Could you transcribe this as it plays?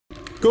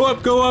Go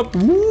up, go up.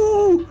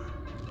 Woo!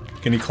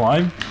 Can he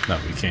climb? No,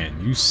 he can't.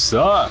 You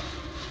suck.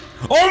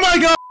 Oh my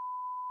god!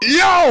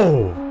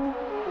 Yo!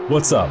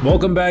 What's up?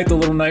 Welcome back to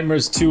Little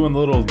Nightmares 2 and the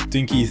little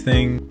dinky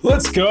thing.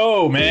 Let's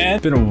go,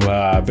 man.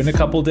 Been a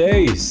couple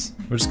days.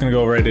 We're just gonna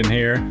go right in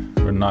here.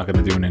 We're not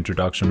gonna do an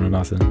introduction or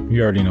nothing.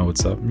 You already know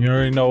what's up. You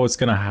already know what's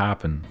gonna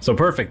happen. So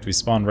perfect. We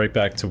spawned right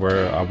back to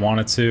where I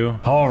wanted to.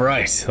 All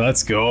right,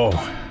 let's go.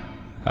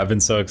 I've been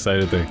so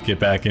excited to get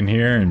back in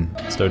here and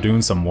start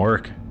doing some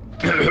work.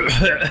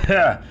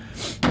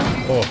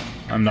 Oh,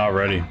 I'm not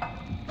ready.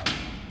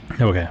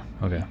 Okay,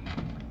 okay.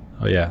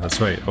 Oh yeah, that's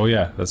right. Oh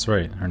yeah, that's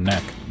right. Her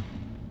neck.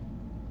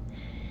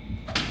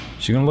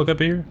 She gonna look up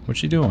here?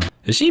 What's she doing?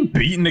 Is she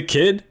beating the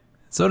kid?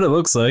 That's what it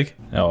looks like.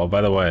 Oh,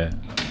 by the way,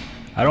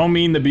 I don't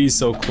mean to be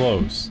so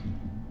close.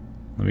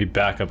 Let me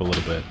back up a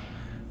little bit.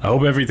 I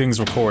hope everything's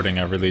recording,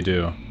 I really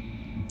do.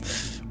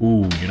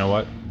 Ooh, you know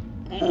what?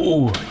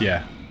 Ooh,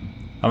 yeah.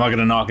 I'm not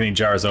gonna knock any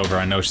jars over,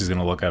 I know she's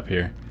gonna look up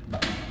here.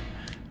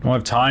 Don't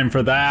have time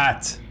for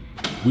that.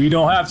 We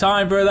don't have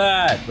time for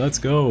that. Let's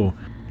go.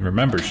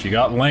 Remember, she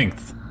got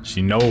length.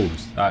 She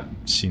knows.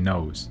 She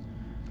knows.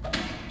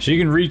 She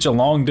can reach a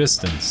long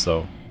distance,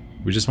 so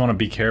we just want to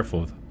be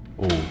careful.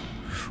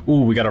 Ooh.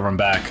 Ooh, we gotta run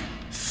back.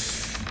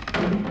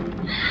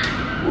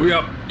 Ooh,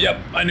 yep,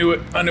 I knew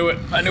it, I knew it,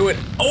 I knew it.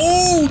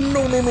 Oh,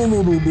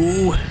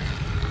 no.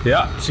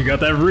 Yeah, she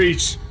got that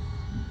reach.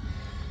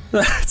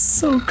 That's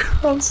so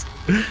gross.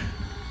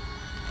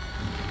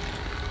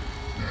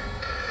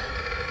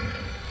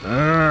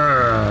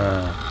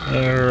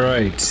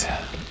 Alright.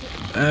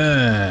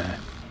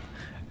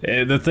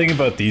 The thing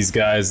about these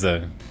guys,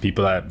 the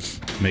people that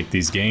make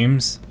these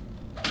games,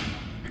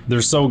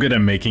 they're so good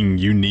at making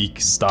unique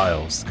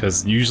styles,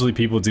 because usually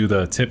people do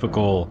the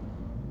typical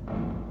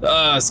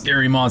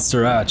scary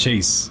monster,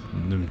 chase,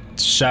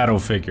 shadow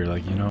figure,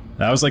 like, you know.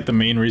 That was like the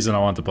main reason I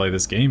wanted to play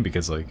this game,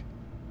 because like,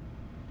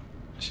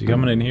 is she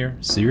coming in here?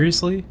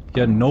 Seriously?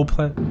 You had no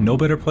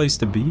better place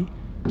to be?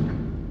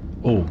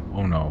 Oh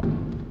no.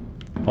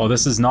 Oh,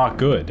 this is not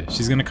good.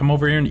 She's gonna come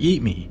over here and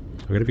eat me.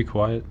 I gotta be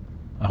quiet?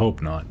 I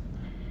hope not.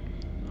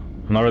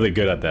 I'm not really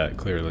good at that,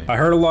 clearly. I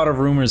heard a lot of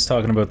rumors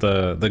talking about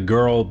the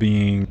girl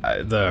being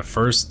the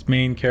first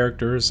main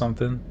character or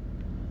something.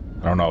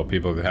 I don't know,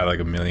 people had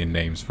like a million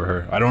names for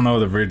her. I don't know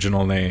the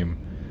original name.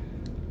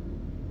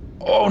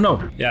 Oh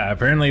no! Yeah,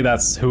 apparently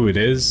that's who it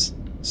is.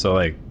 So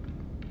like,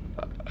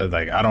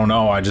 I don't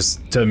know,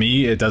 to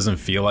me, it doesn't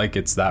feel like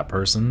it's that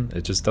person.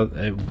 It just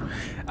doesn't,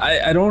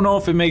 I don't know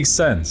if it makes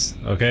sense,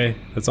 okay?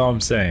 That's all I'm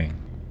saying.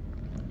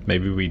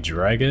 Maybe we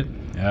drag it?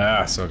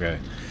 Yeah, it's okay.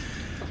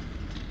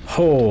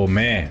 Oh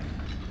man.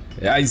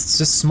 Yeah, it's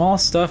just small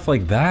stuff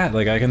like that.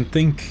 Like, I can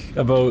think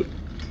about,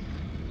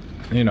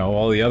 you know,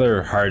 all the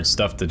other hard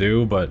stuff to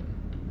do, but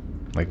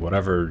like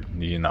whatever,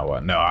 you know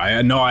what? No,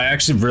 I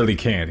actually really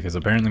can't, because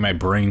apparently my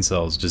brain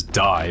cells just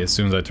die as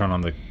soon as I turn on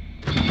the...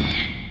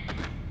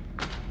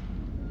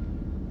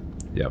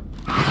 Yep.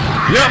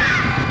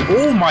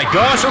 Oh my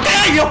gosh,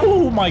 okay!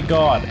 Oh my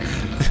god!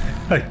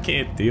 I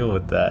can't deal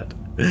with that.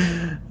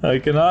 I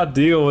cannot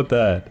deal with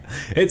that.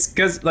 It's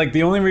because, like,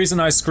 the only reason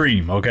I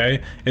scream,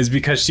 okay, is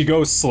because she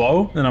goes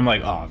slow, and I'm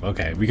like, oh,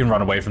 okay, we can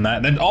run away from that.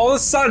 And then all of a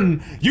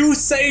sudden, you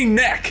say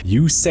neck!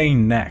 You say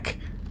neck.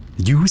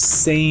 You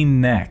say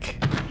neck.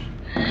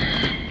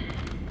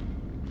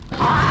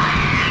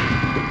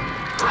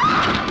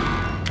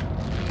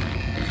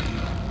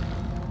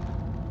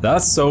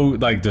 That's so,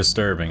 like,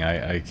 disturbing.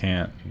 I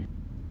can't.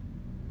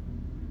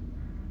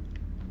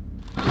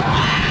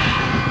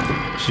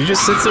 She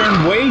just sits there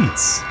and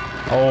waits.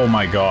 Oh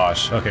my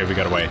gosh. Okay, we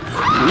gotta wait.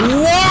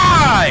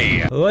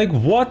 Why? Like,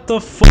 what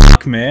the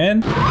fuck,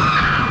 man?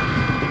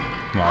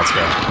 Come on, let's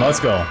go.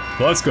 Let's go.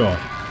 Let's go.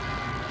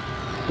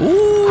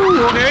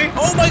 Ooh, okay.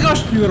 Oh my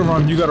gosh. You gotta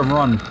run. You gotta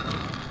run.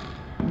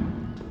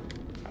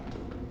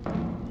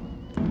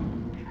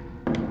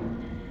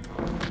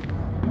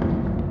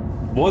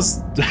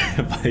 Was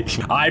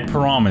like, I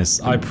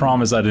promise I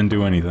didn't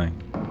do anything.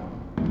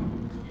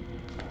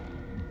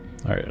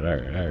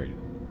 Alright.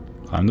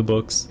 Climb the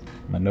books.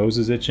 My nose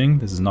is itching.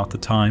 This is not the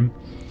time.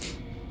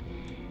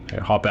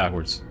 Alright, hop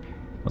backwards.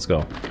 Let's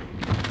go.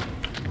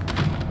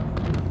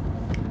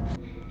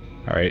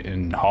 Alright,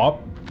 and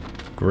hop.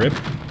 Grip.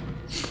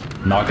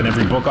 Knocking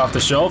every book off the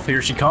shelf.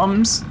 Here she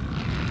comes.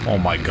 Oh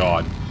my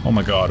god. Oh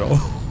my god.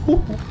 Oh.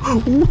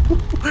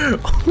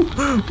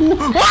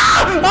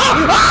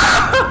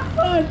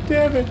 God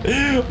damn it.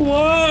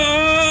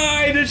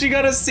 Why did she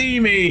gotta see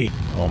me?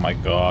 Oh my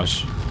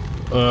gosh.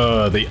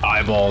 The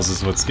eyeballs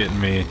is what's getting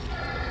me.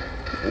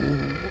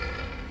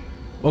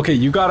 Okay,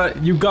 you gotta,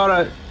 no!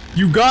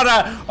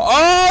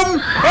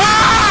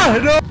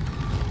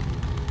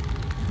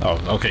 Oh,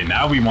 okay,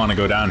 now we want to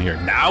go down here.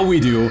 Now we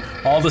do.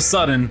 All of a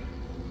sudden.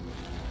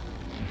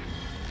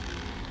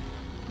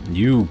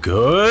 You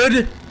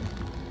good?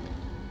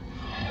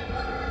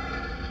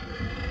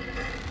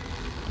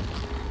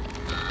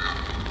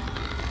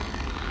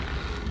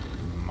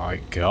 My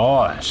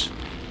gosh.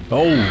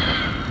 Oh,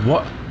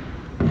 what?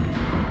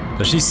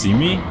 Does she see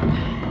me?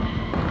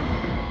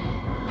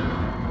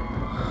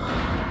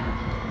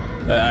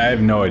 I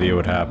have no idea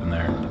what happened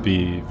there, to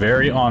be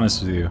very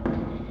honest with you.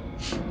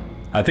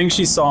 I think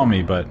she saw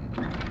me, but...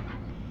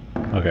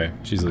 Okay,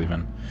 she's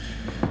leaving.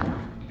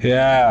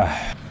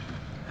 Yeah.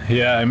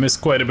 Yeah, I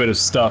missed quite a bit of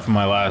stuff in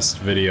my last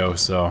video,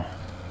 so...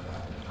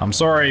 I'm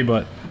sorry,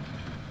 but...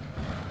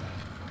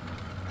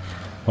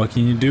 What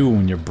can you do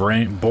when you're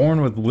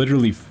born with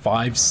literally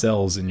 5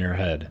 cells in your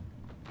head?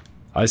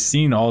 I've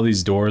seen all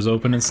these doors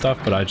open and stuff,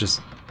 but I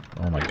just...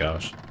 Oh my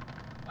gosh.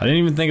 I didn't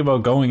even think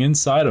about going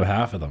inside of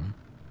half of them.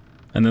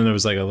 And then there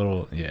was like a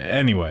little... Yeah,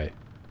 anyway.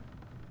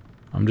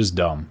 I'm just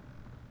dumb.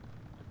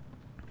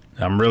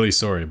 I'm really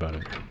sorry about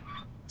it.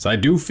 So I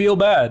do feel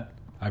bad.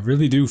 I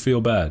really do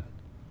feel bad.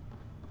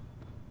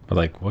 But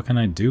like, what can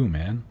I do,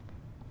 man?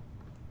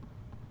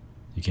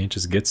 You can't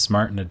just get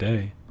smart in a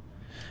day.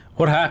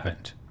 What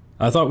happened?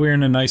 I thought we were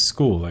in a nice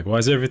school. Like, why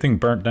is everything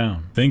burnt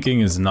down?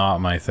 Thinking is not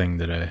my thing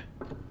today.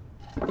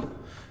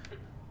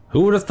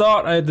 Who would have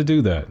thought I had to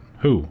do that?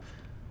 Who?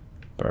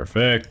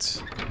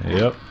 Perfect.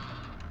 Yep.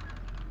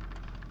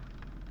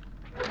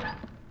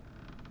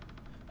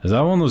 Is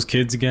that one of those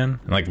kids again?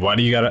 Like, why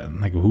do you gotta...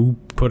 Like, who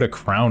put a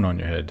crown on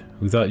your head?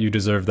 Who thought you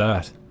deserved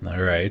that?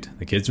 Alright,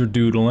 the kids were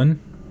doodling.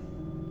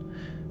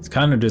 It's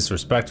kind of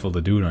disrespectful to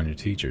do it on your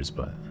teachers,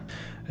 but...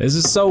 This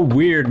is so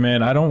weird,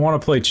 man. I don't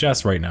want to play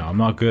chess right now. I'm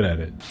not good at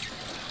it.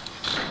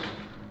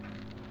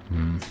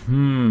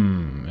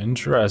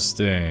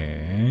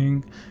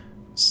 Interesting.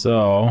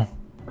 So...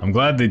 I'm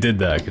glad they did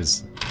that,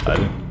 because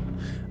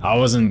I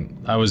was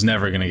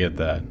never gonna get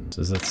that.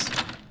 So that's...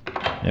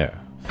 Yeah.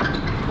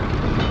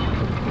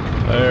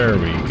 There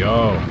we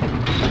go.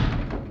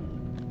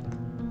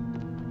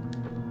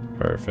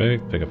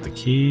 Perfect. Pick up the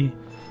key.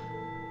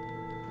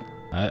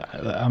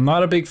 I'm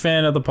not a big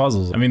fan of the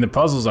puzzles. I mean, the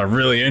puzzles are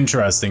really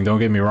interesting, don't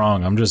get me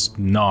wrong. I'm just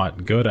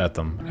not good at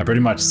them. I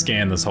pretty much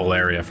scanned this whole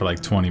area for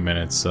like 20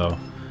 minutes, so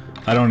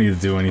I don't need to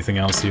do anything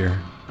else here.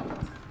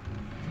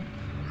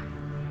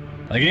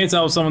 I can't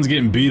tell if someone's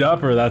getting beat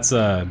up or that's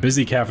a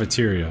busy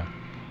cafeteria.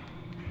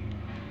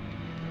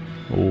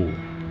 Oh.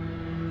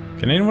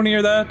 Can anyone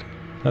hear that?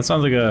 That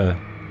sounds like a...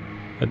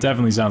 That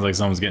definitely sounds like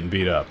someone's getting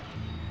beat up.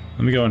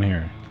 Let me go in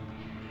here.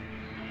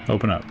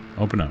 Open up.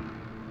 Open up.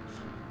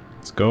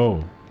 Let's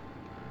go.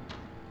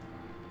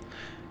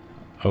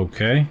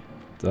 Okay.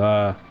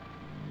 I'm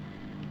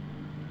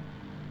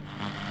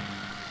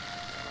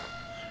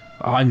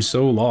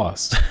so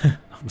lost.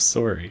 I'm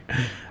sorry.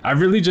 I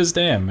really just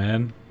am,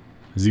 man.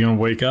 Is he gonna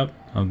wake up?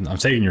 I'm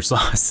taking your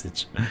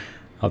sausage.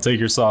 I'll take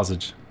your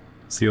sausage.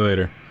 See you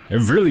later.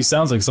 It really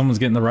sounds like someone's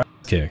getting the right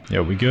kick.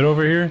 Yeah, we good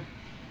over here?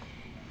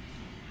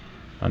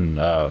 And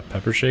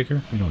pepper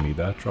shaker? We don't need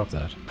that. Drop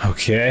that.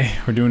 Okay,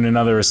 we're doing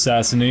another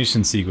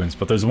assassination sequence,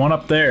 but there's one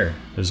up there.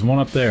 There's one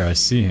up there. I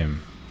see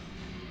him.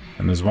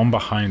 And there's one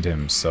behind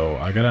him, so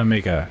I gotta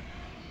make a...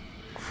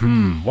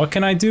 what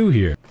can I do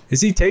here?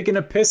 Is he taking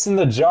a piss in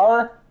the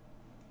jar?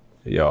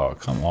 Yo,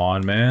 come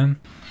on, man.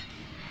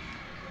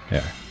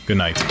 Yeah, good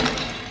night.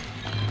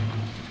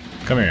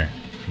 Come here.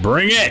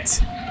 Bring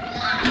it!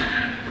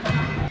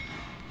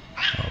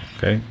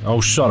 Okay.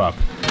 Oh, shut up.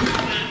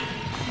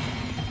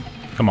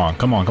 Come on,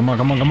 come on, come on,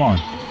 come on, come on.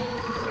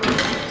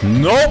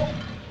 Nope!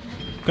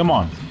 Come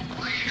on.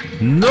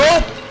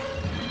 Nope!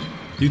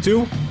 You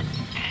too?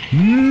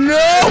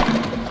 Nope!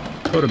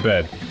 Go to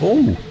bed.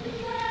 Oh!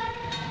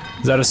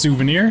 Is that a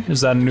souvenir? Is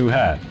that a new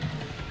hat?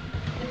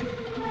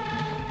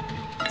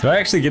 Do I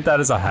actually get that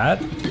as a hat?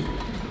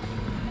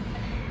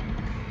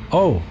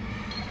 Oh.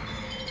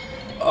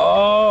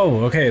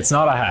 Oh, okay, it's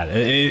not a hat.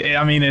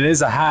 I mean, it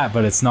is a hat,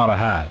 but it's not a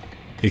hat.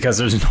 Because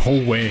there's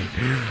no way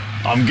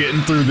I'm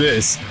getting through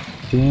this.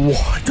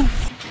 What the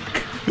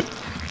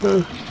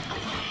fuck?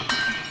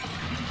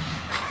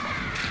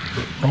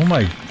 Oh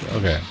my,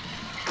 okay.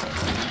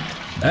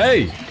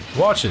 Hey,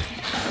 watch it.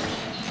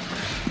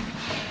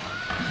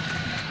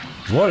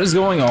 What is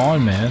going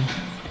on, man?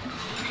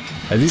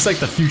 Are these like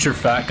the future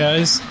fat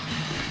guys?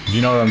 Do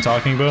you know what I'm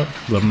talking about?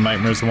 Little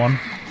Nightmares 1?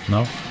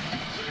 No?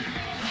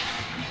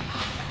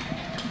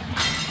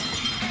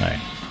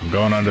 Alright, I'm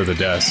going under the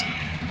desk.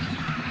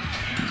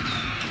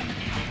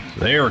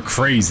 They are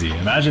crazy.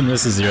 Imagine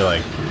this is your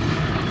like...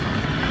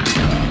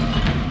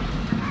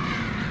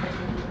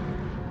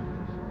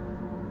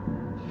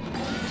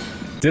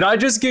 Did I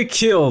just get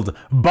killed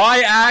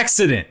by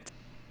accident?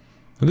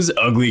 Look at this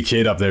ugly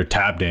kid up there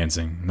tap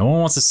dancing. No one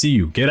wants to see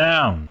you. Get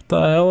down. What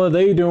the hell are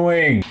they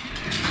doing?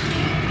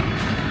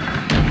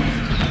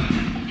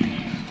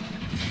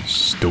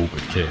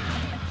 Stupid kid.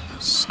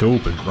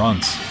 Stupid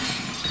runts.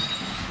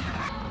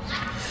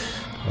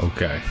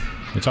 Okay.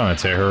 You're trying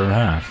to tear her in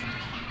half.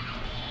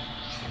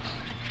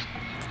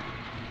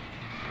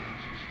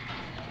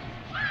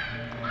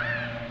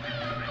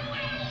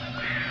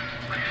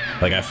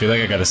 Like, I feel like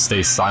I gotta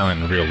stay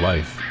silent in real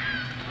life.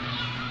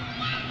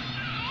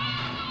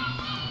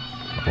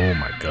 Oh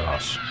my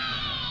gosh.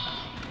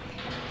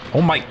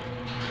 Oh my...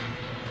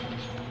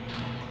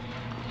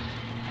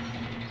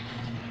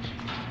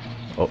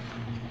 Oh.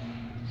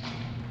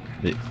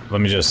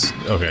 Let me just...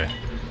 Okay.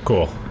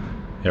 Cool.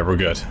 Yeah, we're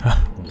good.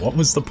 What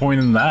was the point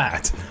in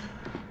that?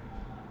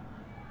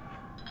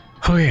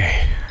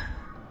 Okay.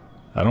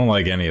 I don't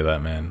like any of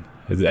that, man.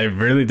 It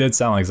really did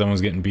sound like someone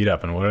was getting beat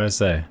up, and what did I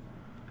say?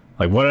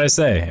 Like, what did I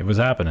say? It was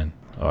happening.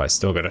 Oh, I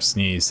still gotta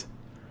sneeze.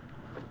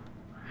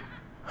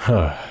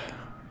 Huh.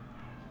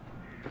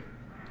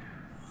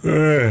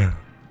 Oh,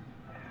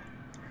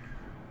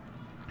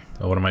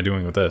 what am I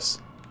doing with this?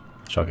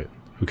 Chuck it.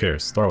 Who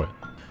cares? Throw it.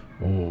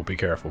 Oh, be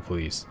careful,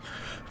 please.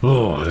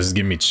 Oh, this is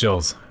giving me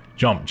chills.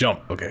 Jump,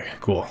 jump. Okay,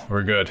 cool.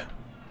 We're good.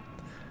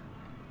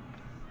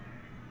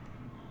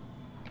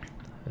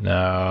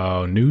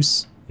 Now,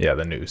 noose? Yeah,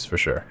 the noose, for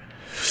sure.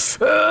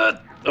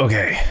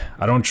 Okay.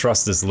 I don't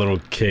trust this little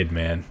kid,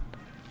 man.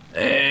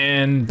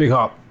 And big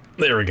hop.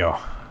 There we go.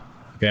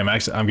 Okay,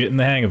 I'm getting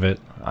the hang of it.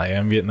 I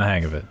am getting the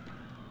hang of it.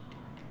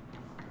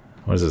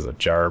 What is this, a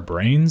jar of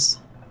brains?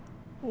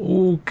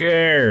 Who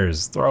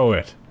cares? Throw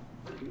it.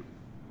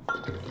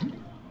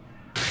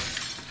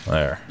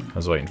 There. I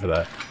was waiting for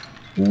that.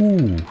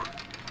 Ooh.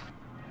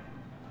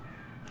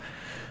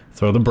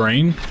 Throw the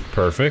brain.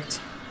 Perfect.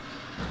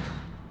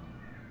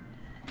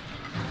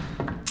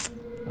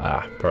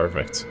 Ah,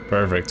 perfect.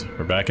 Perfect.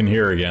 We're back in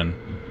here again.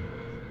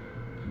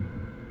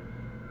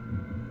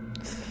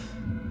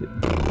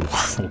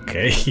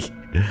 Okay.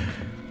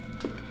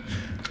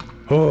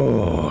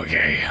 Oh,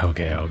 okay.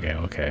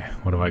 Okay.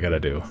 What do I gotta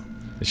do?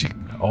 Is she...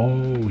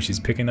 Oh, she's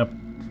picking up...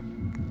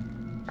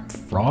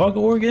 frog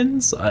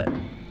organs? I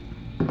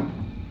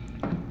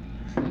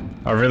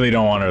really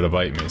don't want her to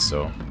bite me,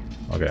 so...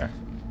 Okay.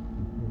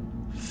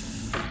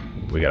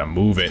 We gotta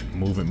move it.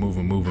 Move it. Move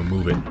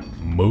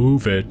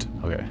it.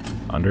 Okay.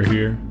 Under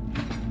here.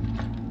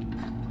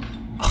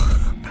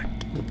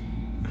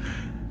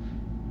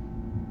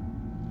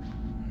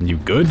 You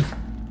good?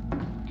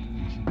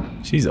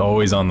 She's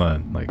always on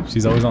the,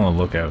 she's always on the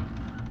lookout.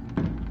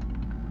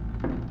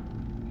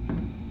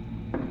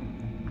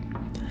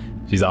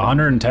 She's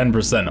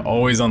 110%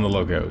 always on the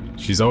lookout.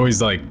 She's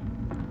always like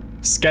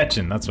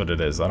sketching, that's what it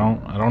is. I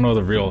don't know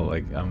the real,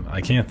 like,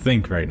 I can't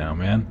think right now,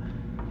 man.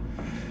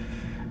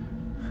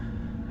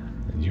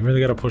 You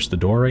really gotta push the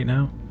door right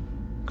now?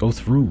 Go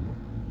through.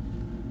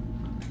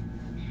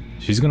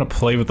 She's gonna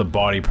play with the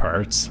body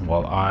parts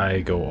while I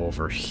go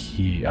over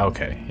here.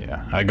 Okay,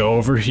 yeah. I go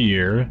over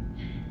here.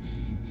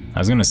 I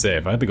was gonna say,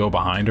 if I had to go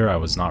behind her, I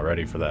was not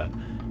ready for that.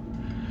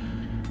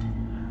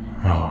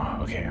 Oh,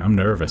 okay, I'm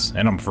nervous.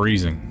 And I'm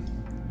freezing.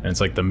 And it's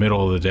like the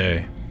middle of the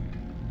day.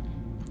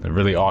 A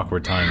really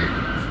awkward time.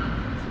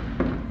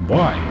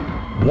 Why?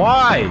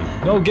 Why?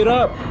 No, get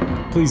up!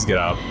 Please get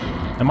up.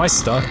 Am I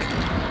stuck?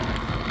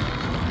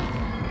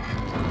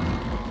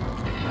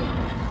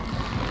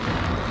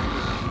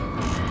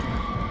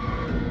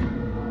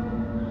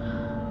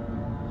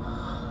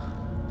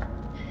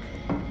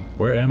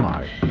 Where am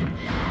I?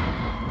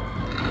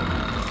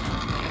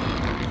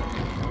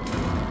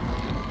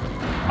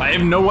 I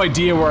have no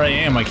idea where I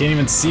am. I can't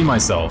even see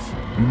myself.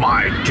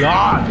 My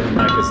god, that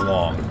neck is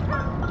long.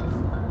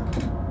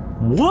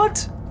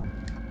 What?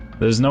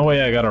 There's no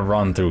way I gotta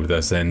run through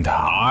this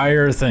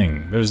entire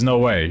thing. There's no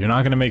way. You're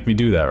not gonna make me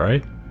do that,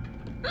 right?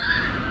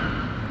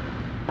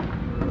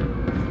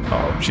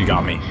 Oh, she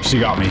got me.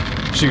 She got me.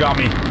 She got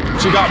me.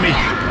 She got me.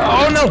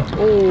 Oh no!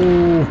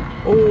 Oh.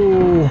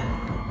 Oh.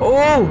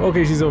 Oh!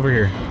 Okay, she's over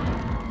here.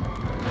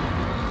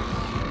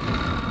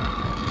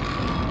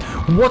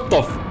 What the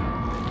f-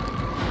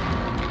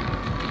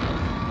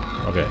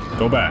 Okay,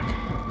 go back.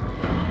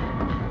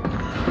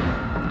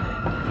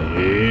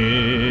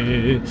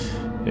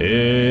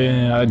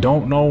 I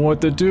don't know what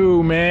to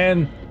do,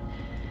 man.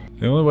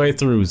 The only way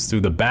through is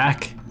through the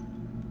back.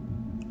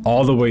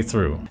 All the way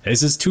through.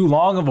 This is too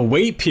long of a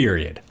wait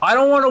period. I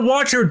don't want to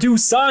watch her do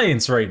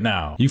science right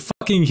now. You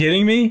fucking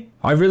kidding me?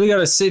 I really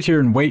gotta sit here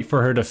and wait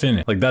for her to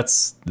finish. Like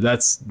that's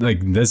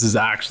like, this is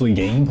actually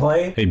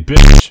gameplay? Hey,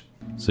 bitch.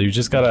 So you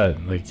just gotta,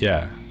 like,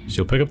 yeah.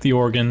 She'll pick up the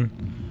organ.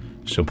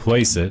 She'll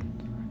place it.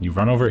 You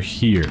run over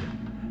here.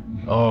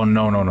 Oh,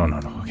 no.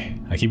 Okay.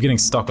 I keep getting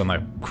stuck on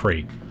that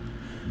crate.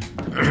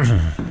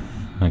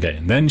 Okay,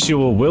 and then she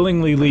will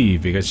willingly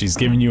leave because she's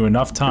giving you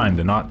enough time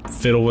to not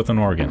fiddle with an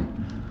organ.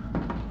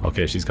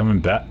 Okay, she's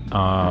coming back.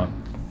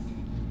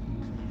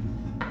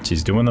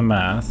 She's doing the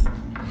math.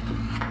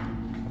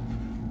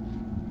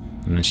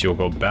 And then she'll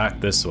go back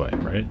this way,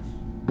 right?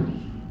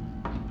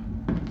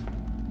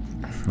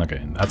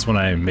 Okay, that's when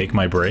I make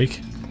my break.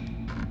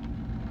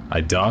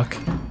 I duck.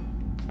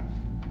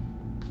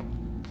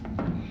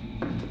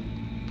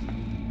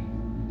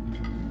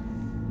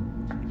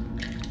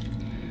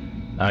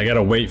 I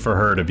gotta wait for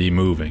her to be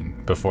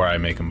moving before I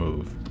make a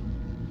move.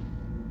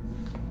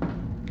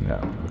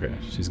 Yeah, okay,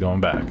 she's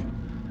going back.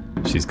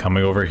 She's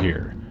coming over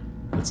here.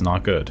 It's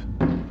not good.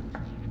 No,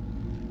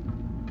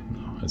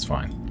 it's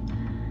fine.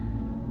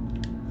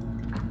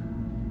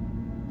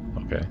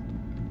 Okay.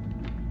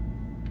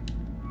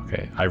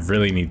 Okay, I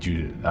really need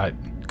you to...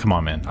 come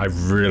on, man. I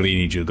really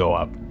need you to go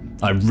up.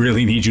 I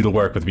really need you to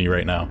work with me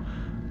right now.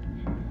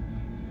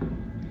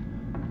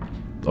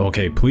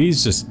 Okay,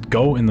 please just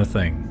go in the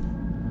thing.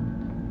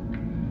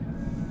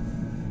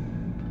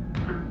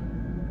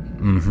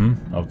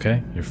 Mm-hmm.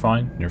 Okay, you're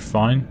fine. You're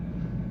fine.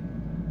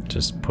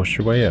 Just push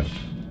your way up.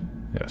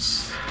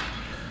 Yes.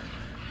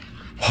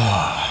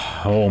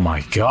 Oh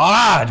my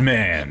god,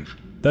 man!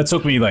 That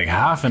took me like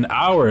half an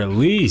hour at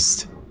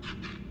least.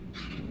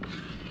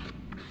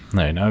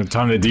 Alright, now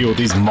time to deal with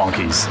these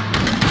monkeys.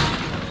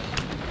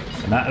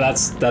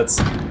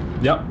 That's...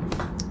 Yep.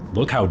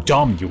 Look how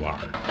dumb you are.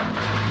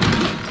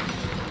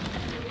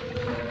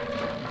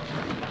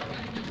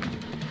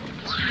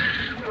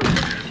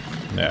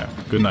 Yeah,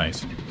 good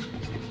night.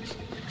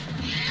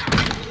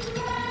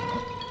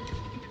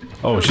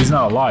 Oh, she's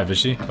not alive, is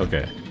she?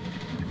 Okay.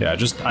 Yeah,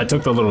 I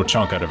took the little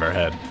chunk out of her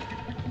head.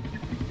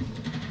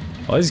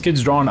 All these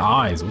kids drawing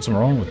eyes. What's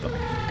wrong with them?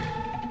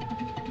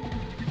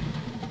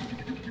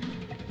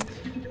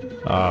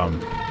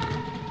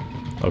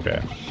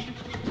 Okay.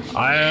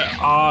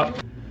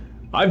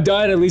 I've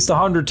died at least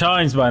 100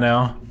 times by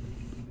now.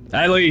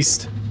 At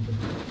least.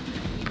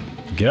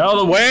 Get out of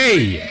the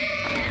way!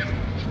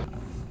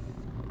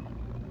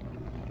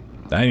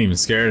 I ain't even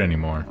scared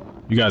anymore.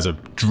 You guys are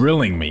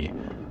drilling me.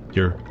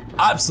 You're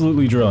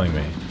absolutely drilling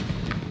me.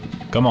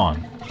 Come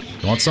on.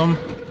 You want some?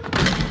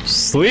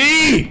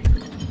 Sleep!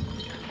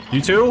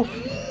 You too?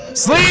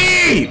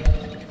 Sleep!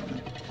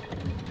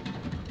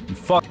 You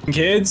fucking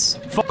kids.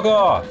 Fuck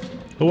off.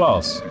 Who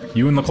else?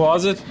 You in the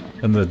closet?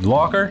 In the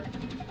locker?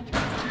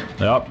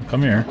 Yup,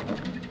 come here.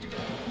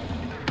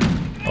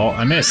 Oh,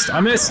 I missed.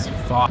 I missed.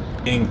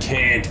 Fucking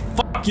kid.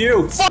 Fuck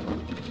you. Fuck.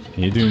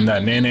 You doing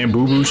that nan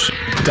boo boo shit?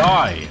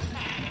 Die.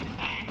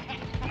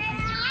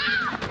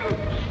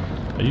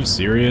 Are you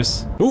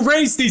serious? Who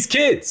raised these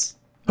kids?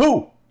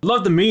 Who?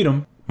 Love to meet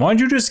them.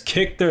 Why'd you just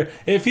kick their...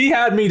 If he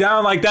had me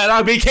down like that,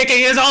 I'd be kicking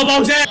his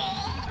elbows in!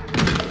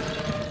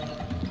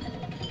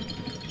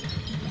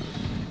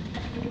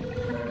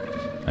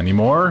 Any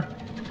more?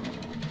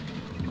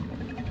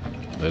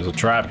 There's a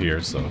trap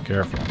here, so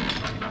careful.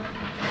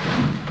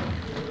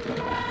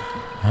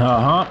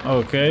 Uh-huh,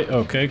 okay,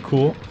 okay,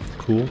 cool.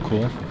 Cool,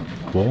 cool,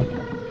 cool.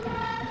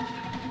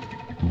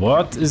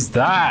 What is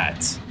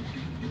that?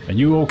 Are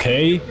you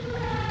okay?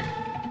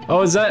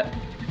 Oh, is that...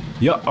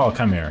 Yo, oh,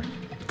 come here.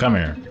 Come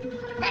here.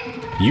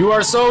 You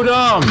are so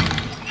dumb!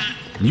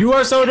 You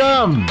are so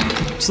dumb!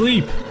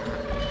 Sleep!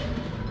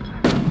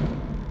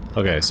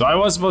 Okay, so I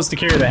was supposed to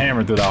carry the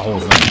hammer through that whole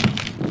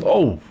thing.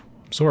 Oh!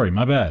 Sorry,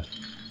 my bad.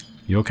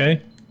 You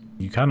okay?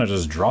 You kind of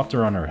just dropped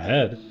her on her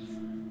head.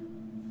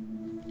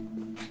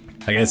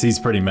 I guess he's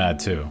pretty mad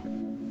too.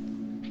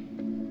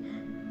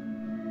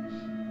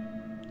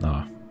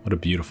 Ah, oh, what a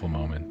beautiful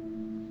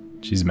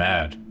moment. She's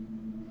mad.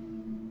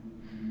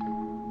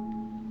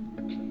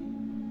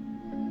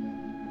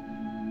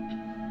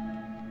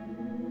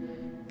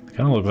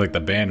 Kind of look like the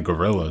band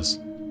Gorillas.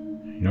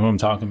 You know what I'm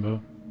talking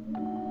about?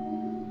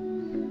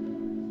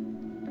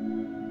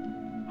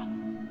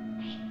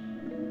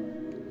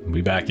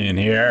 We back in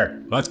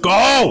here. Let's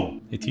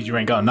go! Hey, teacher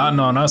ain't got nothing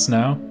on us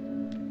now.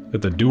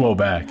 Get the duo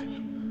back. Are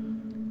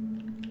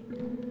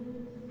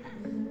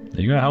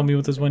you gonna help me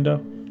with this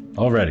window?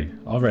 Already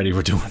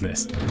we're doing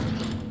this.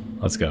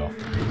 Let's go.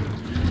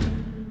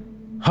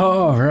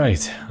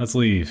 Alright, let's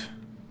leave.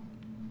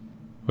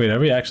 Wait, are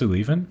we actually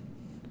leaving?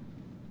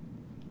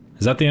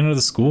 Is that the end of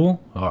the school?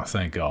 Oh,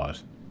 thank God.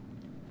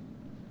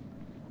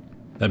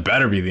 That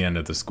better be the end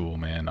of the school,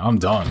 man. I'm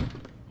done.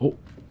 Oh.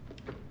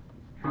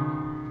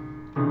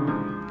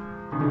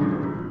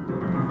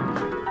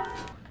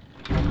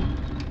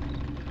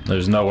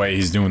 There's no way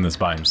he's doing this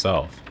by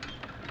himself.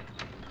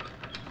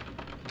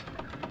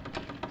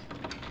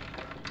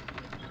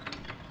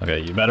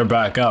 Okay, you better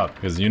back up,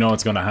 because you know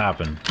what's gonna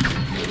happen.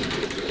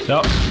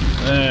 Yep.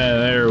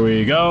 There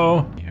we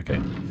go. Okay.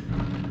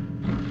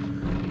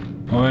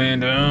 Wait,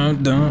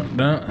 don't.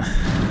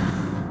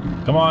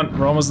 Come on,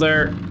 we're almost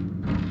there.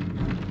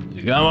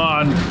 Come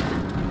on.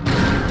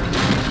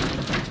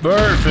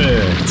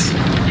 Perfect.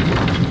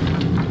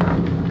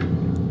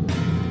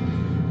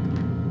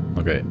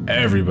 Okay,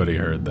 everybody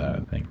heard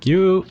that. Thank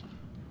you.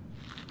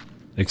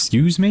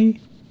 Excuse me?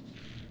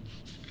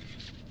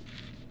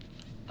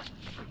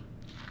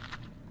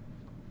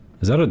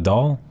 Is that a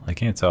doll? I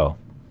can't tell.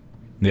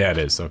 Yeah, it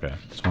is. Okay.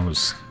 It's one of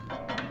those...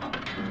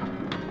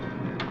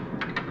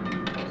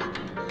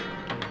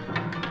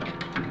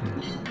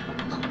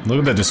 Look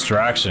at the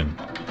distraction.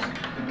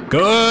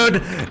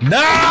 Good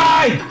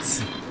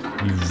night!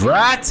 You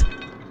rat!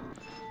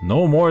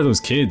 No more of those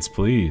kids,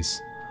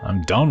 please.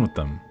 I'm done with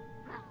them.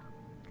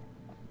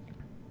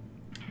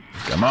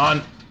 Come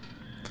on.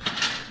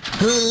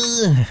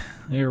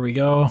 There we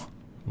go.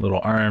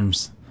 Little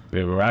arms.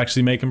 Okay, we're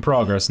actually making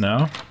progress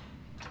now.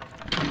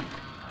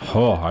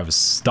 Oh, I was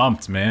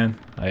stumped, man.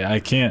 I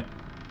can't.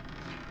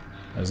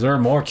 Is there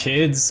more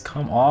kids?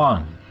 Come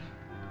on.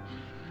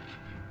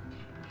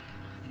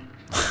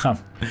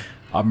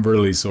 I'm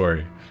really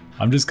sorry.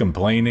 I'm just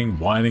complaining,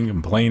 whining,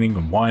 complaining,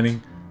 and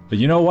whining. But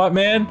you know what,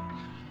 man?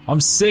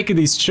 I'm sick of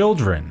these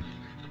children.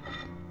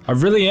 I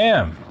really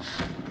am.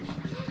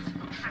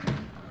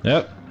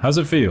 Yep. How's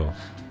it feel?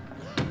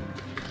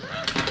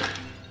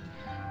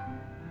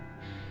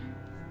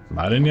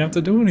 I didn't have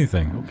to do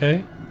anything.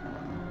 Okay.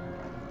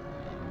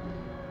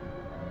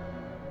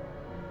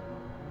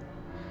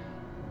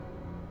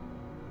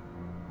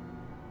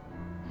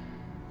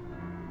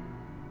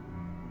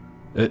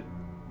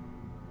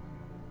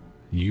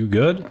 You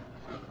good?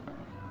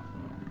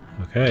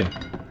 Okay.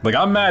 Like,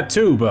 I'm mad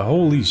too, but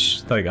holy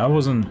like,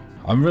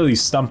 I'm really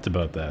stumped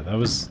about that. That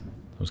was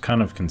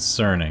kind of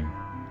concerning.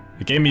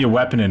 It gave me a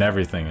weapon and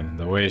everything, and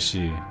the way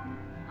she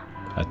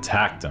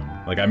attacked him.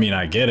 Like, I mean,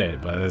 I get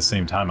it, but at the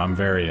same time, I'm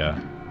very,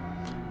 I'm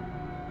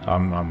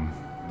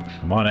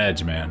on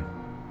edge, man.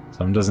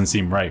 Something doesn't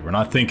seem right. We're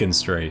not thinking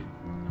straight.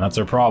 That's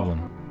our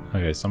problem.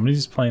 Okay,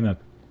 somebody's playing a...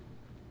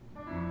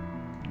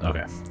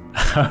 Okay.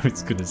 I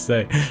was gonna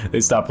say,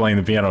 they stopped playing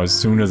the piano as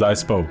soon as I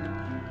spoke.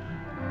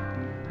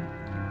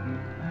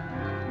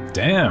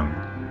 Damn.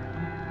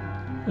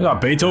 We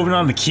got Beethoven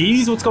on the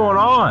keys? What's going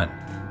on?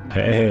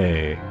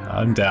 Hey,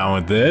 I'm down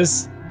with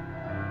this.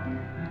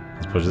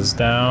 Let's push this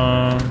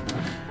down.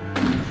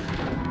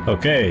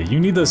 Okay, you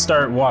need to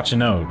start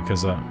watching out,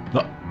 because,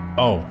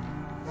 oh.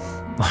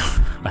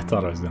 I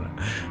thought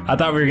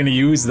we were gonna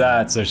use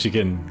that so she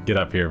can get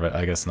up here, but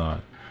I guess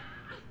not.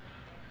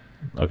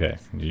 Okay,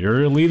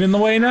 you're leading the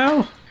way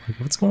now? Like,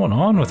 what's going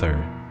on with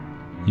her?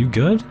 You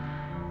good?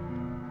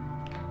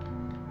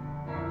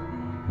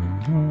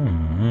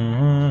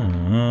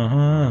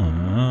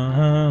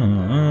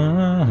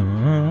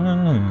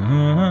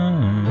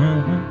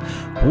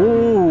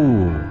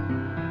 Whoa!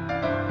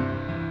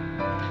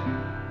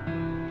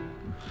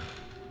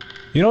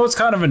 You know what's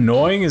kind of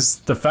annoying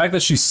is the fact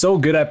that she's so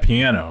good at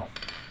piano.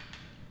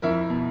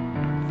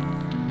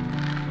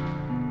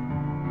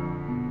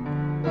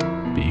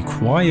 Be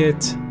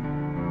quiet.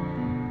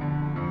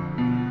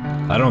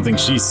 I don't think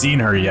she's seen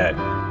her yet,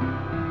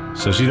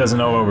 so she doesn't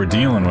know what we're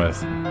dealing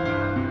with.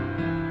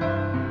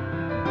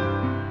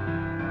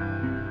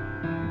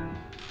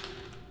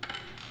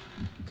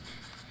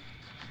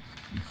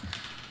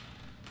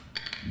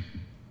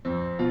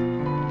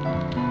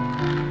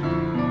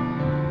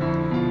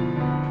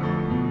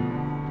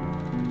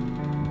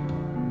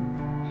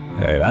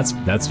 Hey,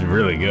 that's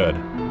really good.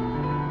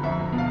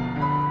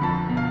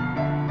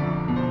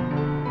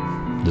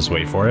 Just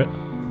wait for it.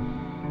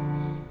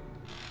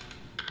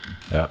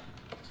 Yeah.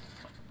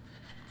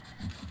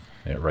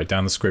 Yeah, write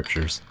down the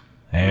scriptures.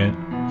 And...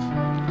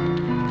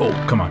 Oh,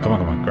 come on,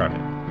 grab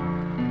it.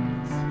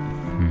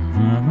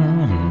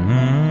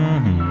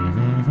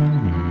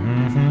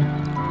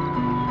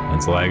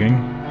 It's lagging.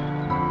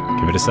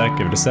 Give it a sec,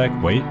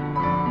 wait.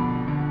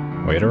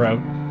 Wait her out.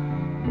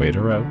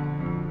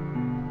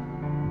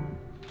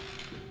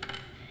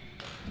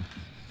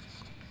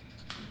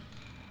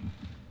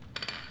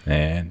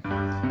 And...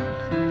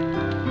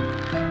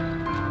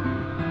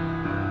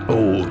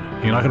 Oh,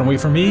 you're not gonna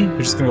wait for me? You're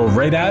just gonna go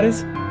right at it?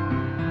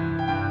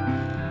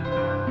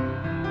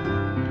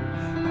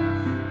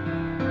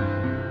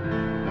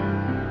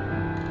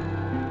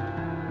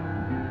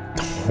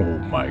 Oh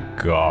my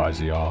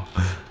gosh, y'all.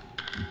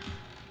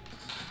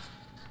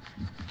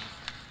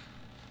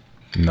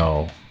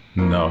 No,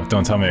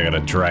 don't tell me I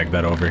gotta drag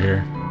that over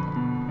here.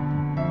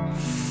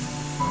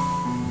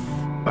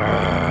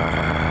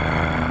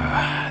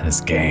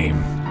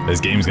 This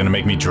game's gonna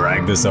make me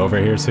drag this over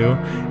here too.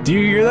 Do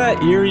you hear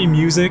that eerie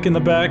music in the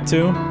back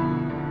too?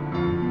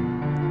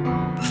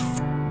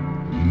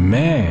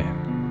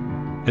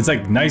 Man. It's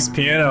like nice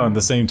piano at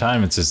the same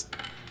time, it's just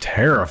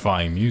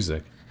terrifying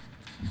music.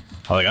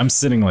 Like, I'm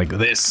sitting like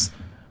this.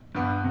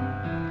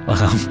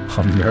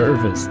 I'm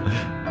nervous.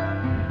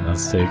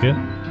 Let's take it.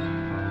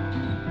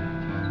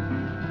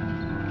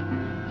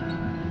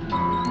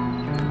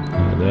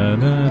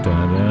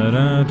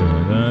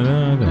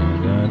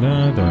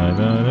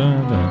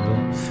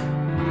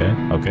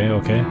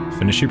 Okay.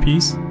 Finish your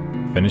piece.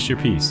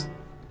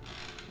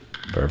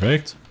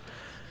 Perfect.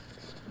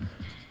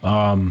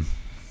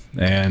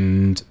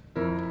 And...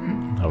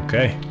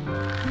 Okay.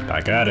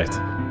 Back at it.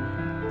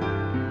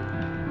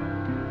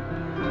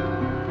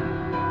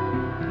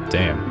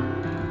 Damn.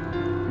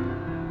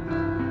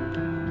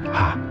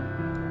 Ah.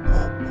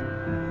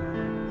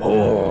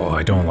 Oh,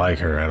 I don't like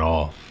her at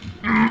all.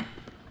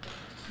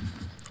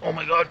 Oh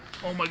my god.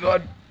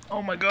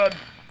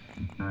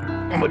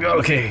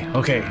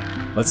 Okay.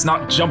 Let's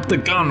not jump the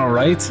gun,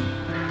 alright?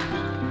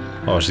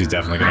 Oh, she's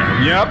definitely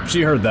gonna... Yep,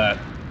 she heard that.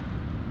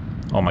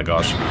 Oh my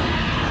gosh.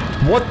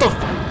 What the f...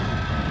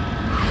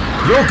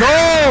 Yo,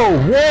 go!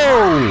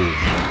 Whoa!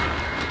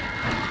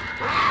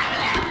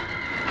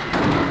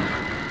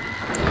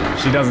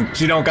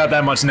 She don't got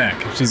that much neck.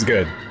 She's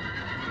good.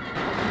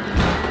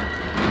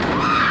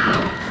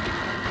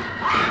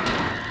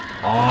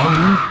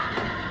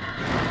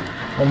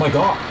 Oh my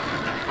god.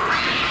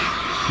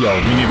 Yo,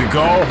 we need to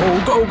go.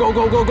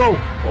 Oh, go.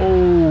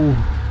 Oh.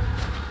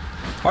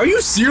 Are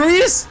you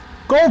serious?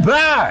 Go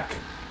back.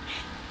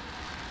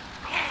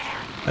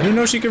 I didn't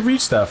know she could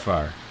reach that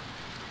far.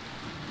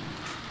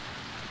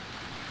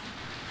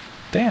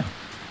 Damn.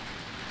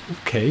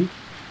 Okay.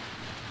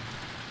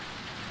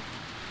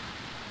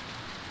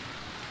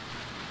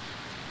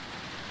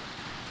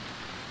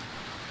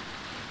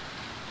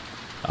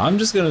 I'm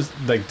just gonna,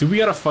 like, do we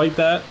gotta fight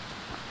that?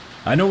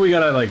 I know we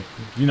gotta, like,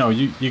 you know,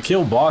 you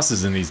kill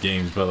bosses in these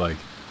games, but, like,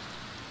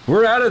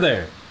 we're out of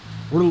there.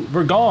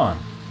 We're gone.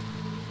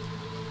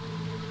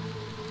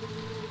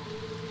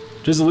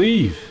 Just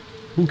leave.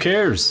 Who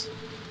cares?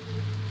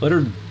 Let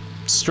her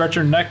stretch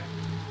her neck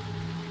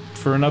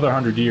for another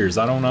 100 years.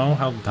 I don't know.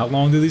 How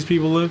long do these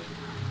people live?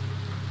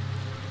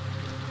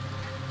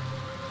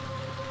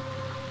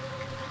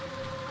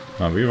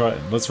 Oh,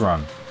 let's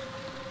run.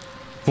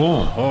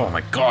 Oh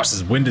my gosh,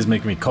 this wind is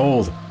making me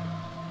cold.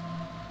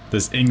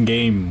 This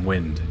in-game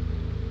wind.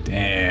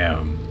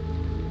 Damn.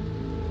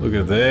 Look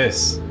at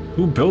this.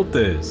 Who built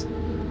this?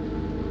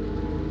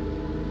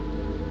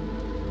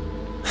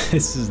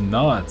 This is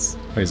nuts.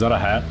 Wait, is that a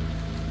hat?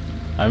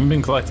 I haven't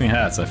been collecting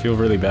hats. I feel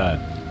really bad.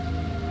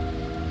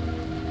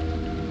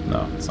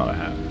 No, it's not a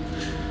hat.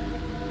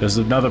 There's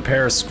another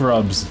pair of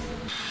scrubs.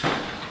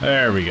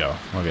 There we go.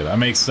 Okay, that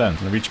makes sense.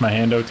 Can I reach my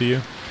hand out to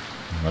you?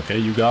 Okay,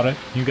 you got it.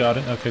 You got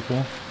it. Okay,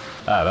 cool.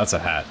 Ah, that's a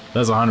hat.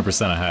 That's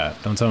 100% a hat.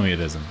 Don't tell me it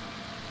isn't.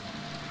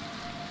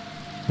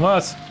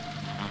 What?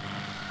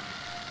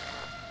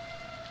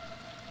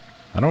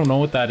 I don't know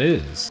what that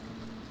is.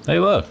 Hey,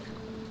 look.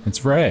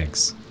 It's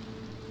Rags.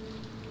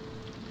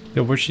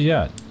 Yo, where's she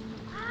at?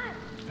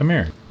 Come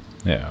here.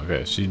 Yeah,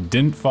 okay. She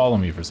didn't follow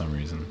me for some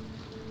reason.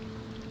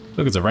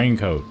 Look, it's a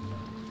raincoat.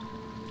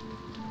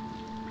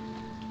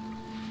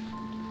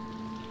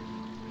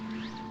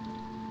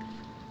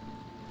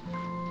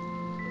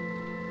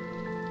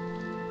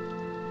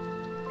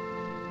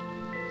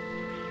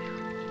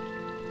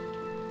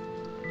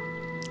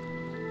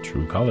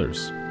 True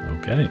colors.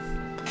 Okay.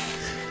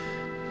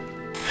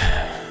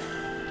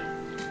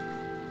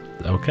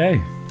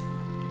 Okay.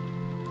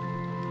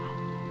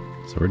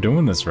 So we're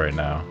doing this right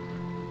now.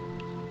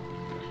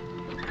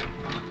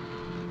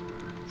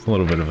 It's a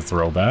little bit of a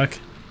throwback,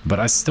 but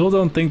I still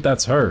don't think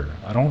that's her.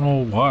 I don't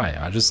know why.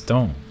 I just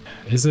don't.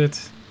 Is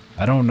it?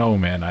 I don't know,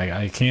 man.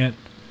 I can't...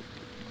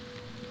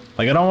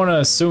 Like, I don't want to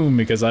assume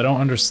because I don't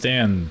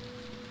understand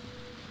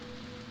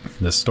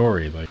the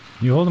story. Like,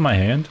 you holding my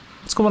hand?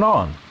 What's going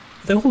on?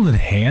 Are they holding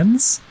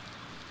hands?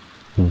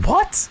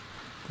 What?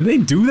 Did they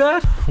do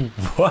that?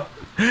 What?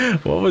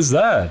 What was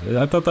that?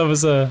 I thought that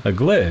was a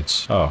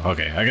glitch. Oh,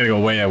 okay. I gotta go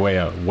way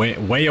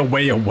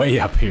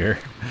up here.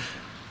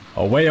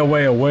 Oh, way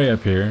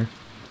up here.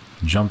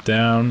 Jump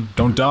down.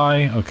 Don't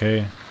die.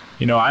 Okay.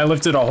 You know, I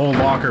lifted a whole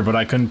locker, but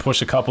I couldn't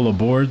push a couple of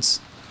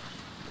boards.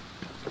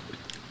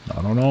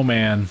 I don't know,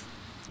 man.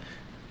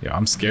 Yeah,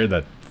 I'm scared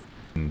that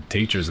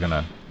teacher's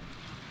gonna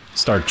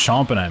start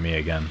chomping at me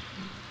again.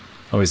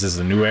 Oh, is this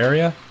a new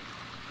area?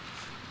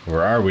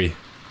 Where are we?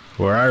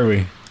 Where are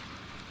we?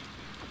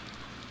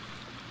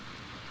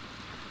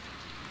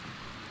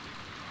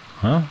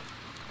 Huh?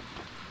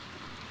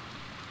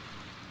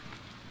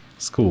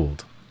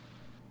 Schooled.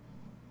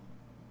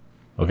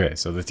 Okay,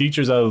 so the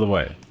teacher's out of the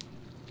way.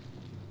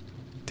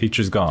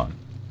 Teacher's gone.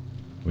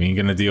 We ain't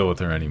gonna deal with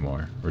her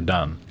anymore. We're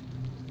done.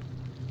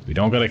 We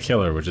don't gotta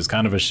kill her, which is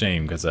kind of a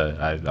shame, because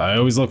I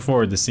always look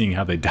forward to seeing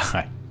how they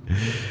die.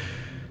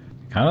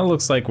 Kinda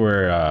looks like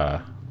we're,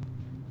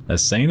 a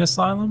sane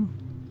asylum?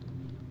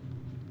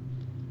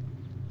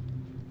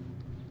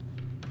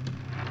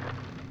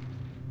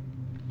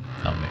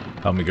 Help me.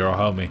 Help me, girl,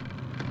 help me.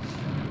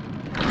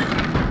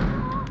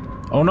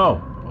 Oh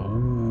no!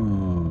 Oh.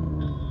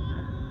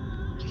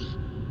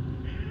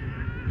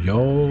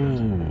 Yo,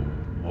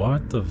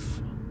 what the f...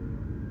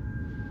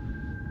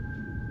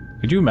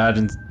 Could you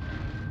imagine?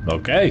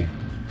 Okay,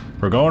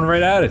 we're going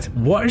right at it.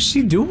 What is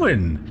she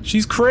doing?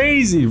 She's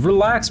crazy.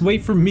 Relax,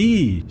 wait for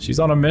me. She's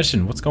on a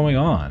mission. What's going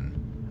on?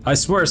 I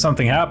swear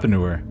something happened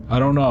to her. I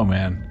don't know,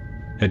 man.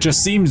 It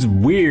just seems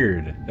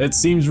weird. It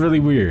seems really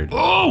weird.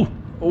 Oh!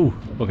 Oh,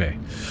 okay.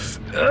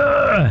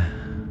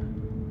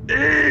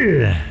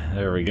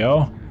 There we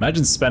go.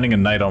 Imagine spending a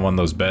night on one of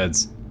those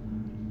beds.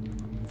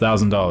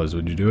 $1,000,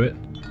 would you do it?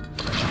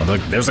 Oh,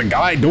 look, there's a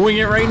guy doing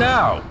it right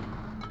now!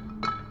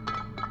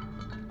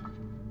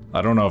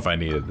 I don't know if I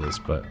needed this,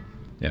 but...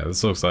 Yeah,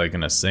 this looks like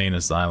an insane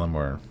asylum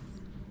or...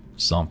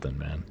 something,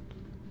 man.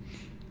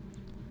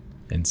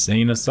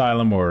 Insane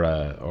asylum or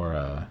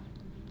a...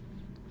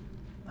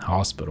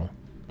 hospital.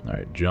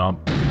 Alright,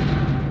 jump.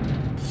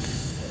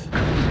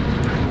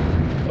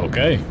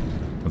 Okay,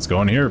 let's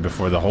go in here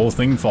before the whole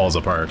thing falls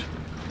apart.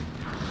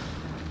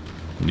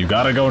 You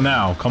gotta go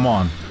now, come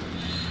on.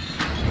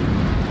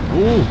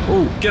 Ooh,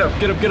 ooh, get up,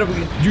 get up, get up.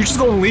 You just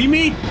gonna leave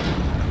me?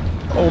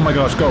 Oh my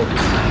gosh, go.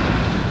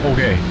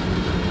 Okay.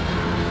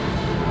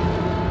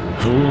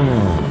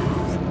 Ooh.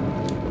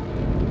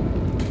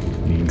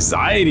 The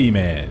anxiety,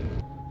 man.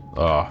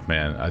 Oh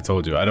man, I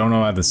told you, I don't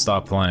know how to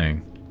stop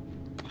playing.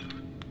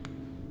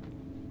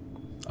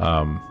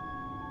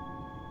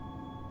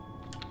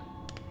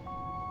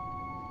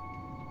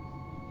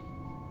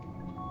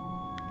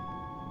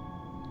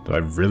 Do I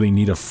really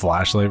need a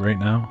flashlight right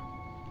now?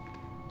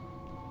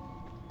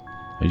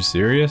 Are you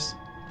serious?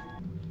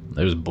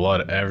 There's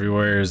blood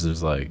everywhere.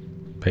 There's like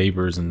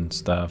papers and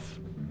stuff.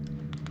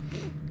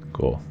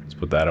 Cool. Let's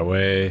put that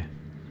away.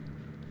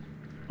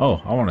 Oh,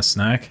 I want a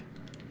snack.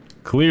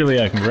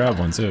 Clearly I can grab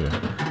one too.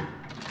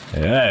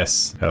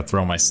 Yes. Gotta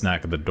throw my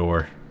snack at the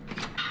door.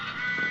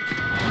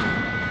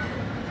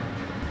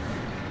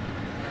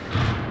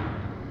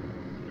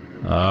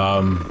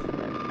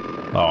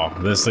 Oh,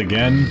 this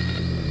again?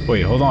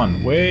 Wait, hold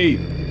on. Wait!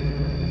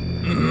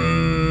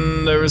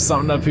 There was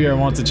something up here I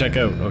want to check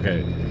out.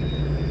 Okay.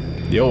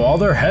 Yo, all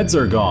their heads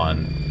are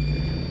gone.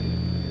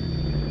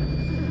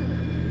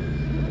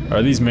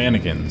 Are these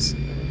mannequins?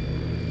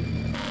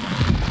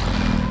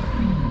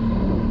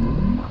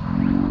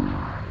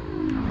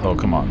 Oh,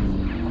 come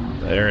on.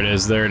 There it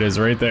is,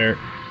 right there.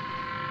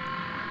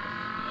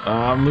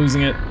 I'm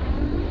losing it.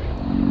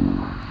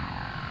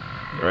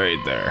 Right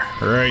there,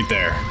 right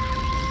there.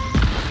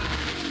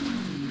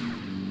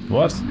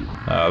 What?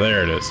 Oh,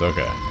 there it is,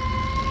 okay.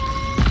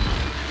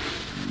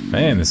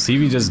 Man, this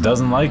TV just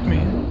doesn't like me.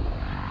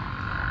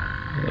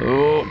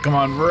 Oh, come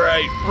on,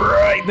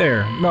 right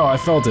there. No, I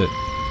felt it.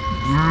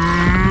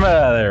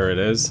 There it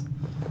is.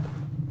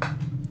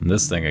 And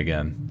this thing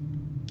again.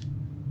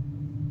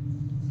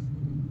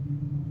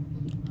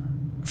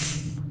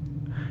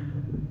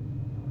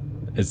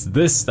 It's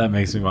this that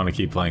makes me want to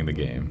keep playing the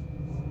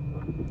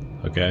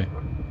game. Okay?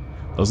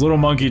 Those little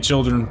monkey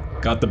children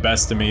got the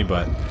best of me,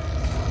 but...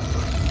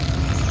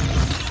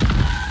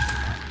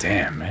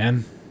 Damn,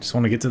 man. Just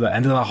want to get to the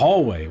end of the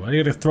hallway. Why do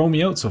you gotta throw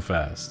me out so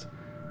fast?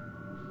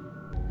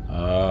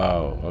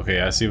 Oh,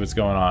 okay, I see what's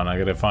going on. I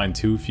gotta find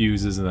 2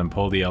 fuses and then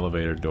pull the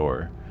elevator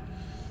door.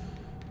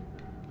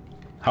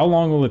 How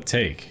long will it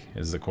take,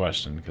 is the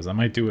question, because I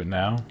might do it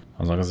now,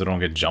 as long as I don't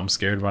get jump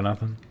scared by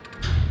nothing.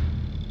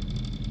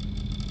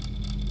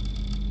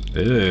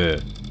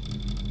 Ugh.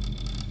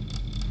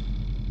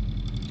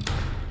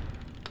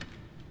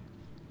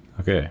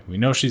 Okay, we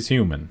know she's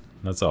human,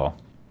 that's all.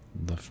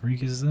 The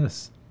freak is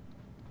this?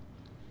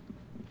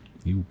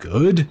 You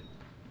good?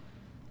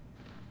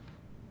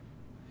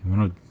 You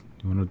want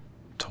a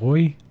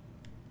toy?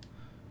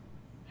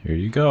 Here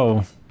you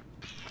go.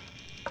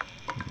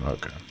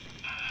 Okay.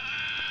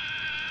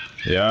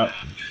 Yeah.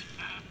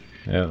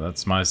 Yeah,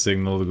 that's my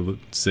signal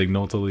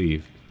to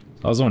leave.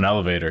 Also an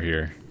elevator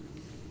here.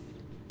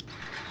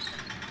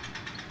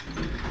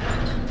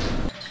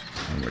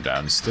 And we're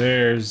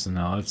downstairs.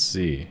 Now let's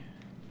see.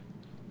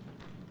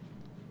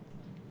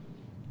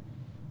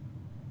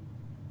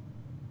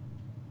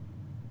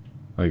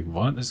 Like,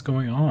 what is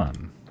going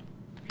on?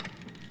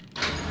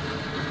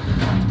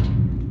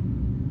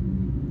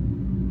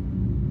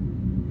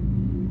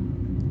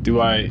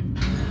 Do I...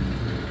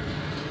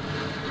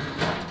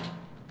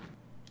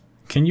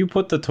 Can you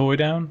put the toy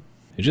down?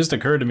 It just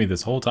occurred to me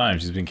this whole time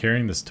she's been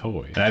carrying this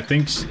toy. And I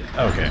think she...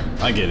 Okay,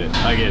 I get it.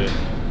 I get it.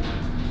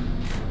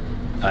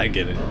 I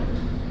get it.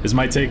 This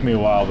might take me a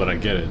while, but I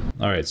get it.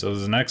 Alright, so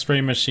there's an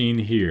x-ray machine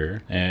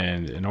here,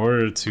 and in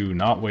order to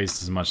not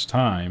waste as much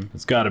time,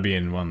 it's gotta be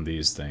in one of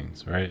these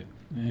things, right?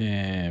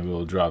 And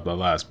we'll drop the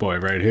last boy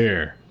right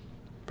here.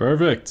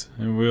 Perfect.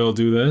 And we'll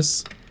do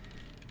this.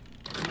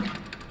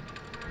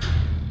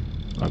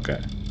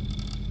 Okay.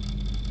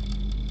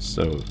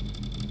 So...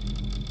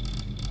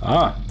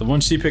 Ah, the one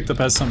she picked up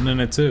has something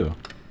in it too.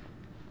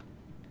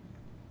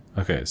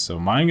 Okay, so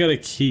mine got a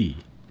key.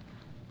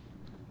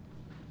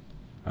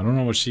 I don't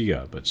know what she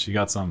got, but she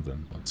got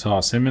something. I'll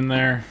toss him in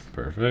there.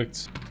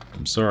 Perfect.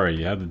 I'm sorry,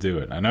 you had to do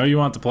it. I know you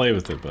want to play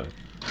with it, but...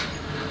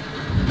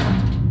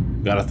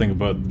 You gotta think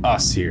about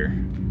us here.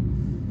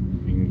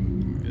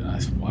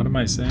 What am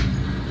I saying?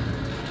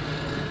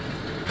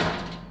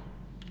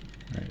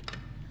 Alright.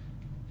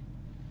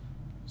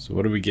 So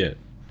what do we get?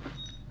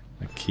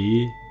 A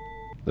key?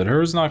 Did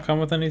hers not come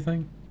with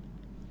anything?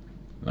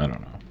 I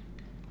don't know.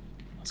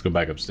 Let's go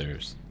back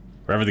upstairs.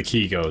 Wherever the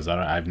key goes,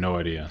 I have no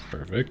idea.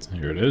 Perfect.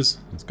 Here it is.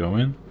 Let's go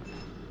in.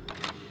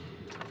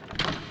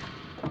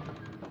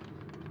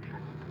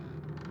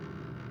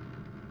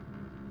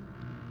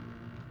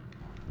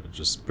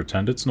 Just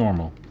pretend it's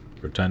normal.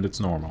 Pretend it's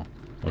normal.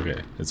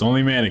 Okay. It's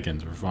only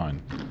mannequins. We're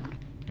fine.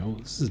 Yo,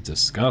 this is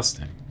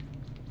disgusting.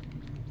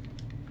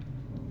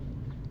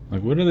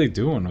 Like, what are they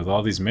doing with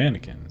all these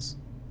mannequins?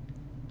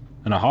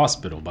 In a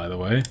hospital, by the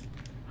way.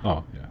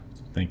 Oh, yeah.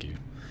 Thank you.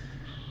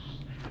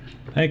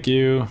 Thank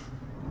you.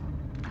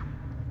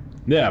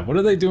 Yeah, what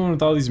are they doing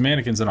with all these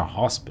mannequins in a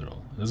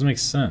hospital? It doesn't make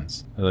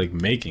sense. They're like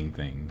making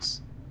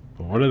things.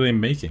 But what are they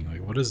making?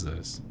 Like, what is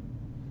this?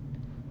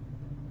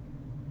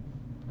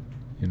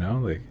 You know,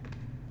 like...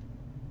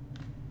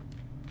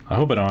 I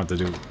hope I don't have to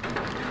do...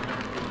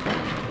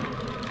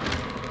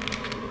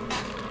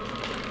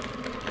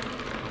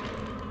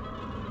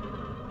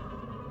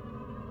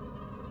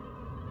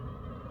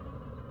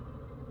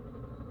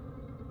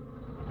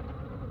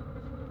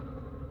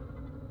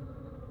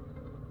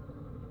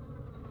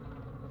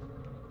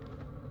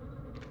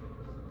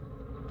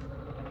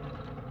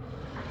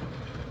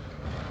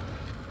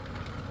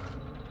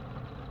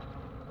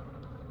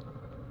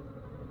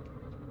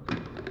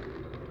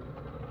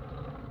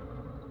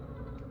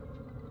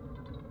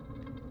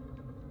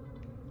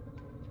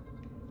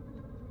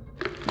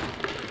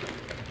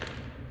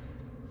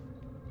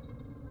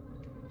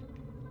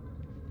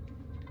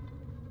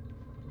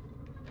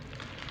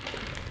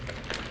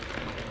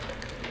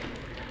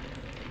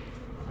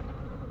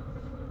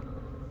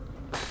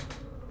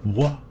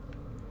 What?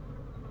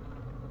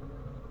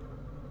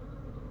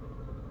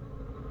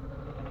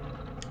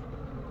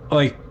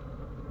 Like,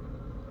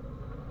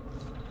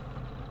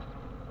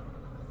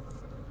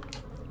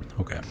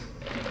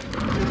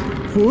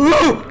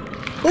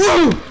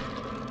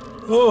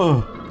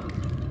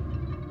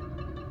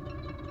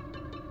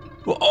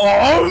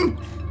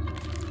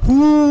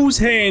 Whose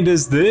hand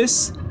is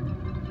this?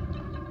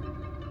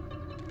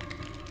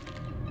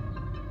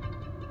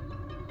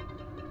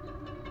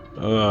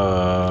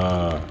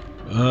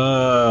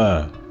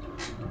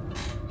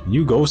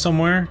 You go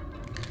somewhere?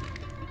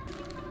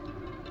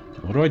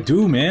 What do I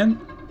do, man?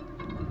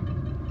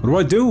 What do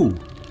I do?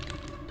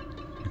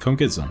 Come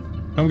get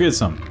some. Come get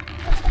some.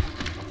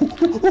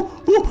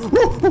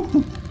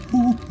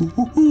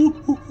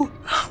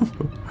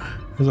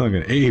 That's like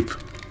an ape.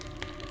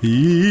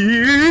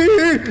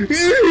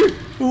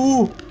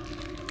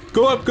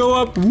 Go up, go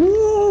up.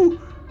 Woo.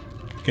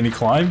 Can he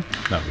climb?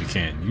 No, he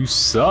can't. You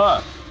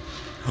suck.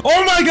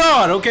 Oh my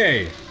god,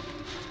 okay.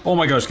 Oh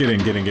my gosh, get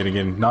in, get in, get in,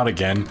 get in. Not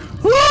again.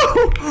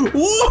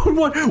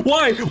 What?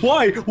 Why?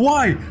 Why?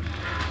 Why?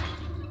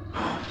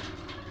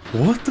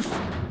 What the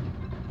f—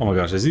 Oh my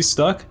gosh, is he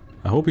stuck?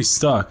 I hope he's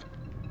stuck.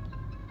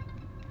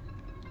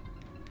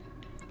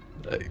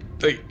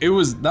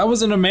 That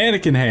wasn't a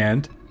mannequin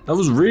hand. That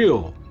was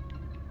real.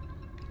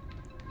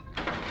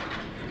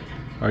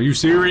 Are you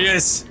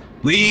serious?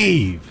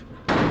 Leave!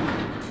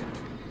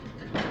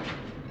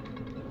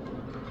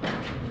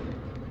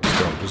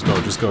 Just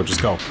go, just go,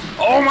 just go.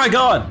 Oh my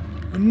god!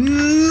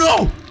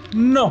 No!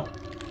 No!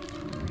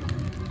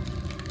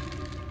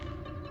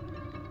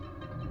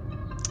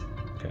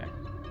 Okay.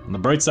 On the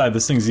bright side,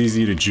 this thing's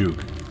easy to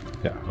juke.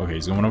 Yeah, okay,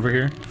 he's going over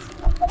here.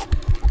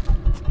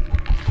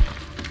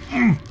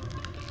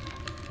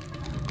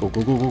 Go,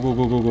 go, go, go, go,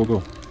 go, go, go,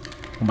 go.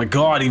 Oh my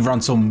god, he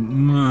runs so—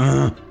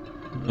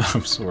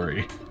 I'm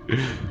sorry.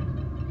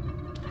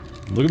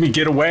 Look at me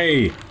get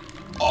away!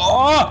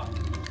 Oh!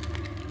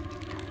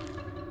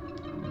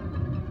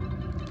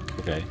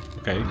 Okay,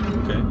 okay,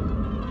 okay.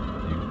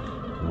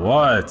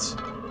 What?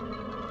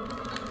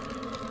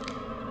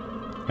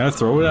 Can I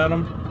throw it at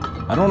him?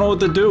 I don't know what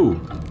to do.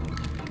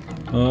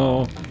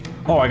 Oh.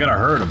 Oh, I gotta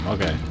hurt him.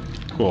 Okay.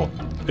 Cool.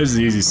 This is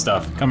the easy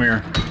stuff. Come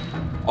here.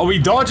 Oh, he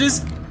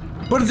dodges?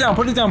 Put it down,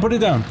 put it down, put it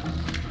down.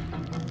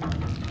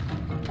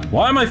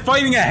 Why am I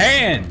fighting a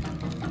hand?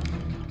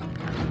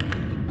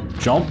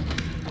 Jump.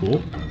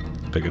 Cool.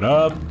 Pick it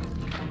up.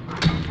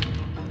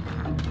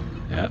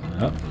 Yeah,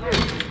 yeah.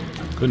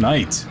 Good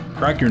night.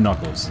 Crack your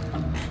knuckles.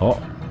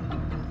 Oh.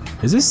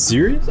 Is this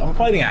serious? I'm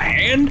fighting a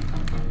hand?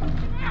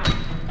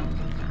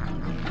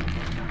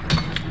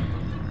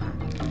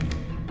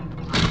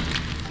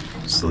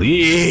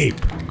 Sleep.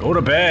 Go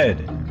to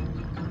bed.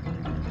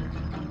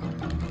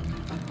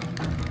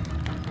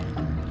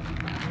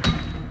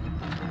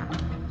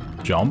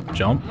 Jump,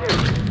 jump.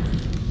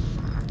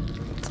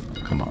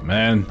 Come on,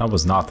 man. That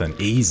was nothing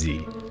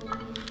easy.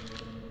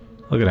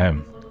 Look at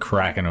him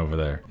cracking over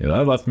there. Yeah,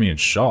 that left me in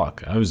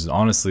shock. I was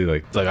honestly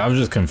like I was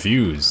just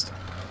confused.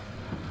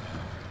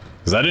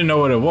 Because I didn't know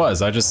what it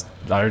was. I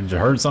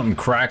heard something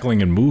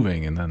crackling and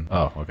moving and then—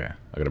 oh, okay.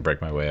 I gotta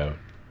break my way out.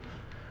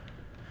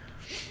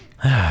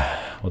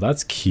 Well,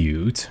 that's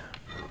cute.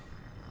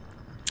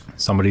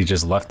 Somebody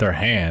just left their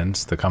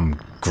hands to come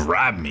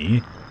grab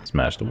me.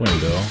 Smash the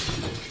window.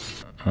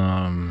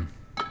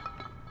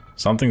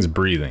 Something's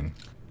breathing.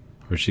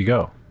 Where'd she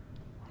go?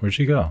 Where'd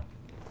she go?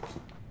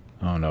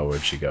 Oh no,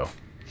 where'd she go?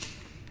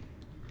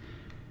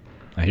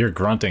 I hear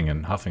grunting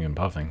and huffing and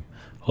puffing.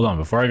 Hold on,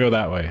 before I go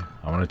that way,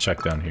 I want to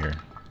check down here.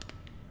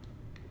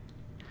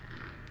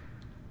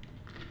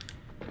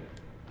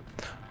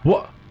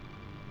 What?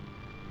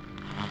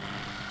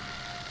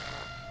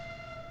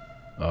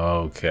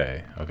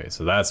 Okay, okay,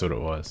 so that's what it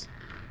was.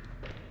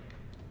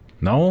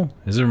 No?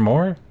 Is there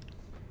more?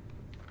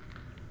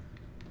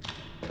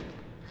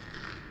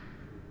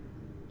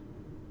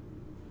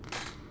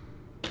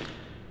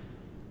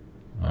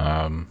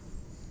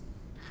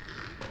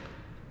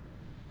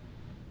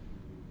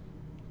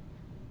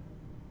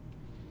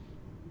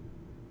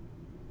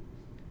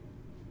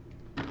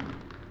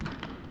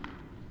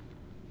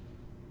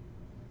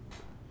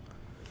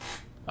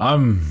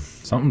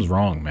 Something's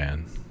wrong,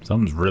 man.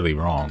 Something's really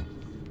wrong.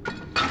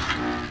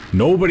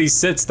 Nobody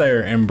sits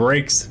there and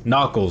breaks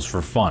knuckles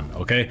for fun,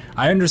 okay?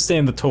 I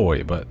understand the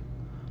toy, but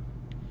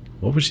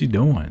what was she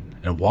doing?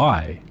 And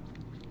why?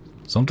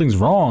 Something's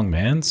wrong,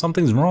 man.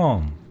 Something's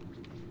wrong.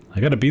 I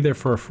gotta be there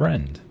for a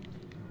friend.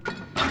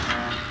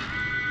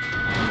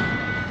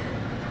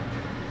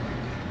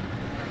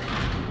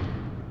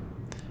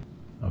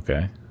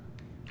 Okay.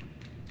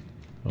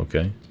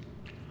 Okay.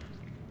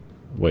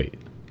 Wait.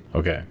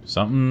 Okay.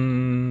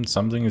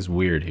 Something is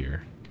weird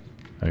here.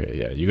 Okay,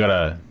 yeah, you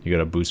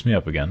gotta boost me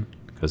up again,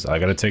 because I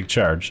gotta take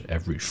charge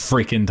every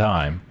freaking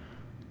time.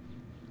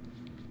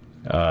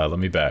 Let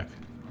me back.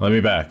 Let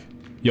me back.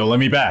 Yo, let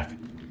me back.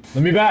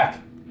 Let me back!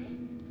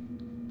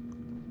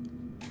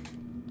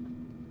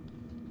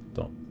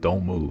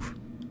 Don't move.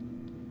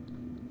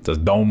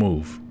 Just don't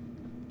move.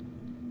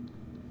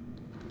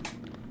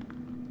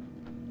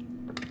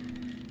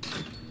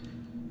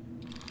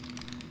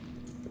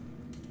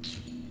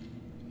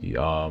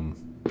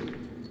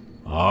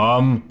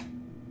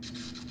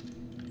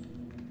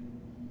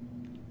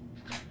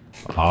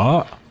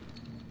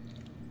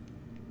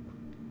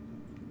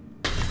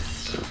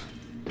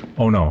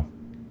 Oh no.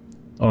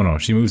 Oh no,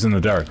 she moves in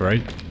the dark,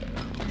 right?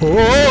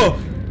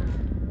 Oh!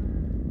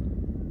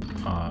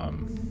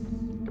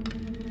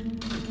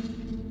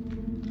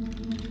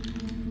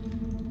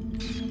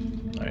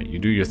 Alright, you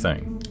do your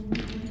thing.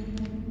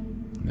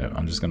 No,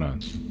 I'm just gonna...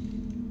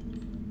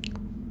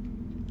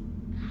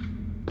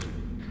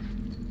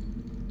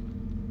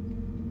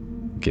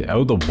 Get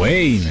out of the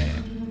way, man.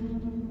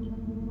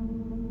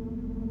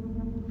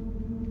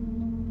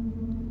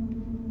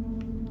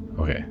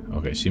 Okay,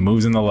 okay, she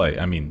moves in the light.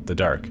 I mean, the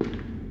dark.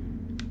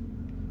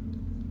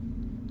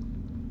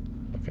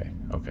 Okay,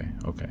 okay,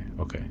 okay,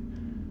 okay,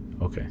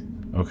 okay,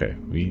 okay.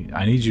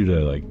 I need you to,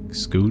 like,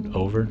 scoot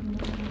over.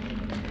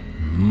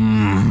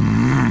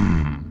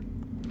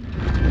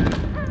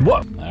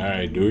 What?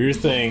 Alright, do your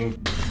thing.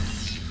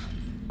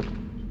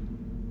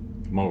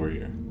 Come over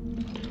here.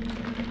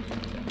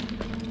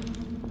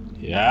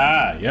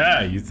 Yeah,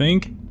 yeah, you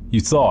think?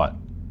 You thought.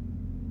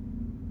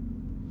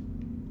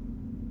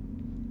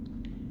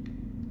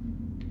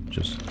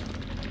 Just...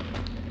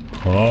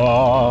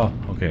 Oh,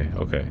 okay,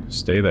 okay.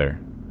 Stay there.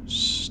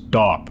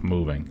 Stop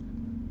moving.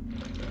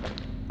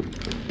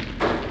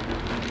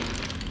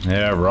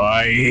 Yeah,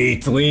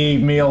 right.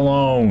 Leave me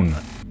alone.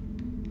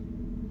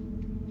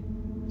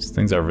 These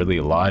things are really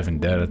alive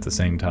and dead at the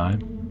same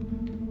time.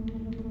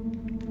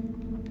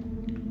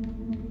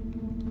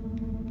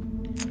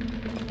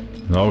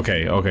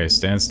 Okay, okay,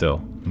 stand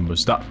still.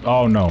 Stop.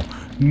 Oh no.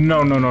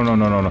 No, no, no, no,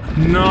 no, no, no.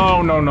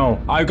 No, no, no.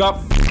 I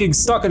got fucking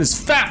stuck in his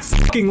fat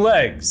fucking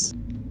legs.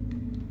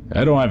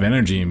 I don't have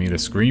energy in me to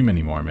scream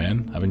anymore,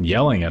 man. I've been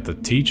yelling at the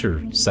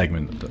teacher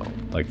segment,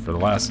 like, for the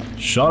last...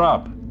 Shut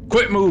up.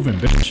 Quit moving,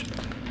 bitch.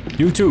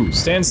 You too,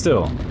 stand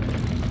still.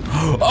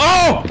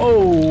 Oh!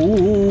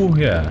 Oh,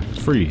 yeah.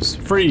 Freeze.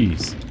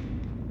 Freeze.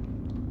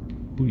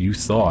 Who you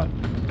thought?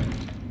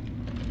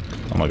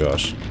 Oh my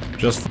gosh.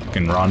 Just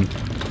fucking run.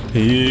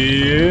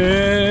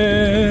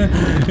 Yeah.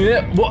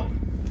 Yeah. What?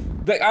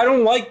 Like, I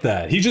don't like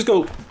that. He just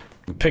go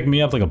pick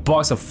me up like a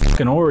box of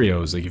fucking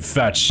Oreos, like, you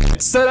fat shit.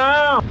 Sit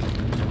down!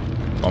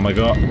 Oh my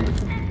god.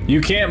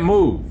 You can't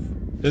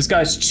move. This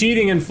guy's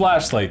cheating in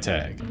flashlight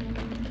tag.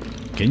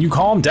 Can you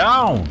calm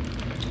down?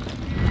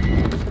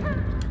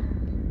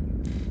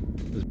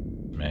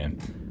 Man,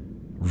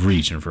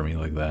 reaching for me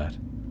like that.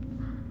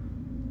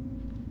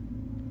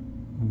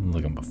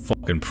 Like I'm a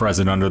fucking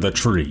present under the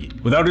tree,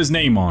 without his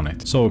name on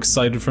it. So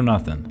excited for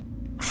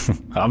nothing.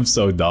 I'm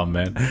so dumb,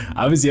 man.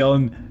 I was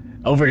yelling,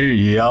 over here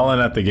yelling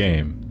at the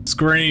game.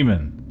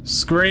 Screaming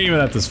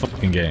at this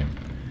fucking game.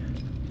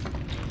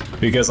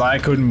 Because I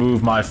couldn't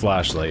move my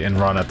flashlight and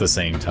run at the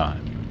same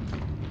time.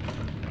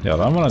 Yeah,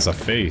 that one has a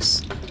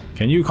face.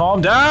 Can you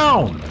calm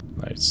down?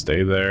 Alright,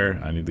 stay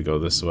there. I need to go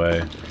this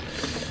way.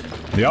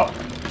 Yep.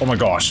 Oh my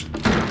gosh.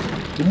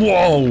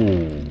 Whoa!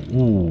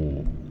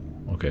 Ooh.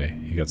 Okay,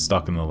 he got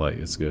stuck in the light.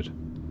 It's good.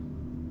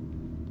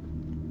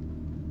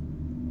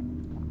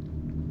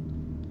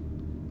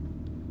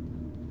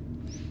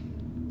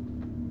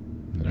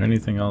 Is there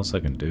anything else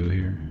I can do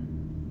here?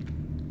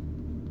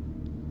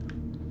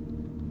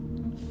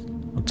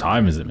 What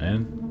time is it,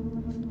 man?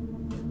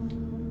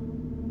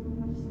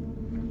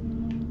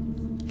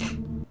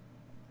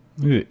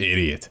 Look at the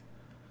idiot.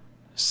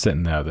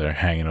 Sitting out there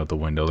hanging out the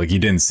window like he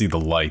didn't see the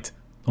light.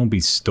 Don't be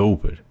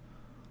stupid.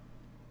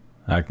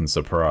 Acting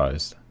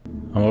surprised.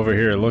 I'm over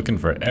here looking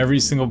for every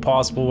single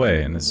possible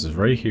way, and this is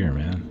right here,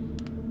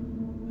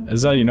 man. This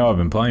is how you know I've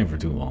been playing for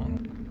too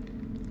long.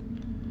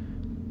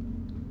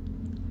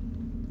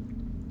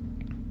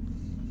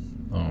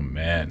 Oh,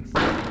 man.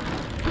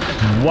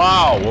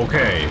 Wow,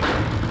 okay.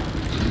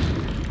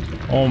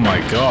 Oh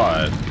my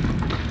god.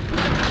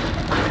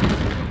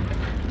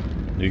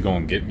 You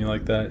gonna get me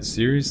like that?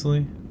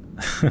 Seriously?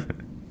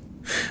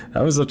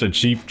 That was such a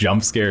cheap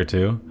jump scare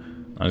too.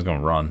 I was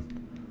gonna run.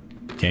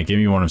 Can't get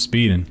me when I'm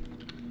speeding.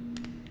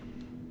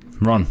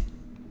 Run.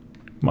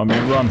 Come on,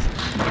 man, run.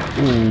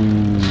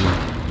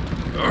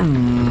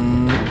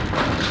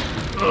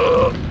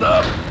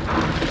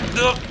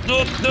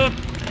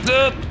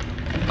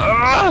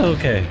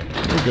 Okay,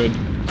 we're good.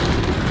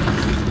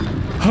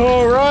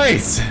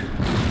 Alright!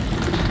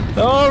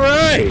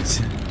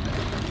 Alright!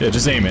 Yeah,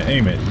 just aim it,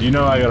 aim it. You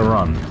know I gotta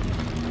run.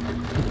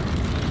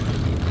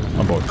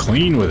 I'm about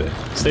clean with it.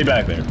 Stay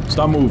back there.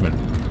 Stop moving.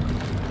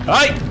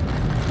 Hi!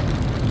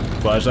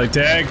 Flashlight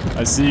tag.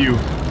 I see you.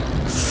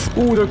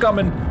 Ooh, they're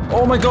coming.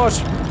 Oh my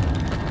gosh.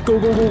 Go,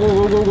 go, go,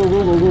 go, go, go, go,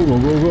 go, go, go, go,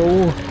 go,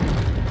 go.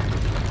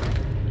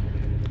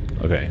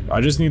 Okay,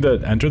 I just need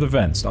to enter the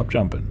vent. Stop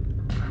jumping.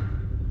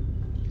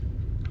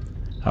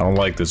 I don't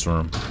like this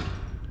room.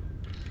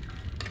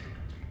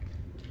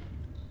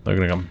 They're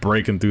gonna come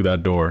breaking through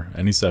that door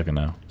any second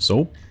now.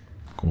 Soap?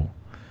 Cool.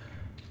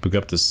 Pick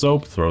up the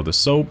soap, throw the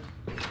soap.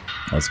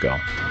 Let's go.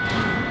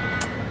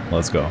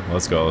 Let's go,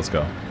 let's go, let's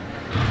go.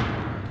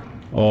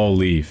 Oh,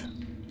 leave.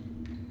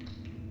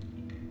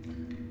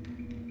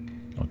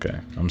 Okay,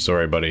 I'm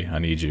sorry, buddy. I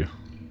need you.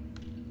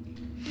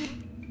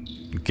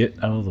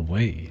 Get out of the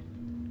way.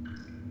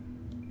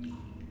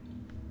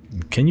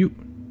 Can you...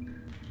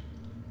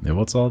 Yeah,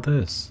 what's all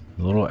this?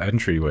 A little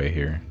entryway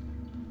here.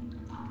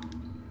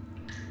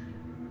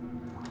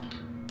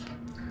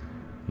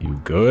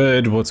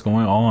 good. What's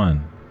going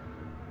on?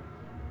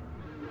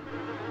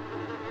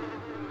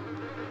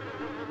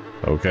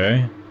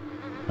 Okay.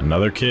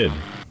 Another kid.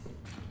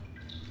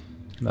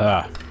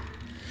 Ah.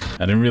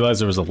 I didn't realize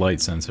there was a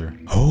light sensor.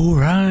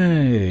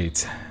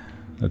 Alright.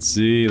 Let's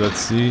see, let's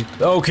see.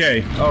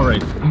 Okay,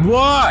 alright.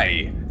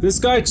 Why? This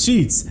guy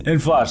cheats in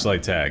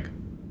flashlight tag.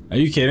 Are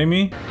you kidding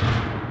me?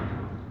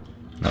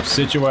 Now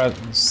sit your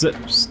ass.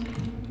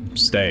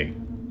 Stay.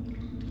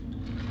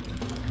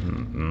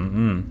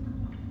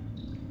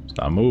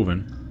 Stop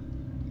moving.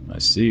 I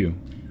see you.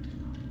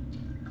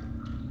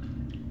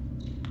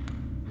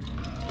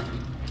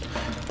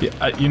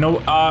 Yeah, you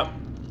know,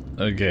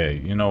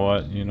 okay, you know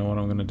what? You know what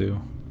I'm gonna do?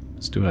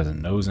 This dude has a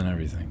nose and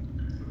everything.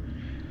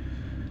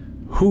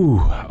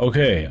 Whew,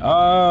 okay,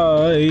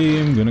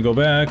 I'm gonna go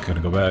back,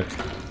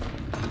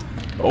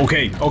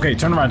 Okay, okay,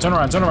 turn around.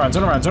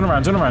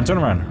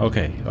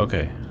 Okay.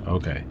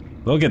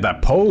 Look at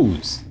that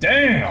pose.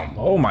 Damn,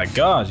 oh my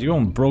gosh, you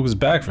almost broke his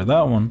back for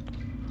that one.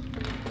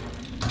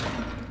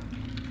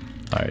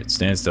 Alright,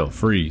 stand still,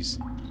 freeze.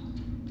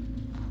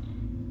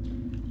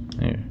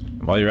 Here,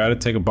 while you're at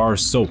it, take a bar of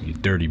soap, you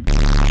dirty b****.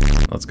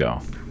 Let's go.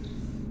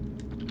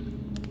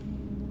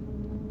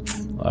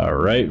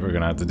 Alright, we're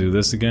gonna have to do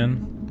this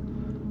again.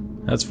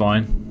 That's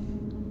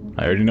fine.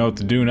 I already know what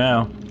to do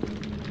now.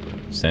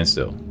 Stand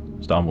still.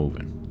 Stop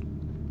moving.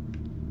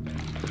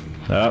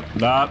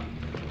 Stop.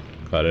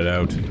 Cut it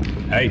out.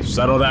 Hey,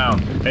 settle down.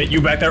 Hey,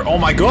 you back there. Oh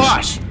my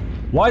gosh!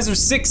 Why is there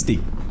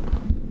 60?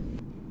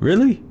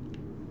 Really?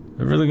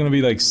 There really gonna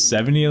be like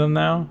 70 of them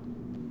now?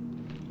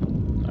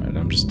 Alright,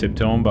 I'm just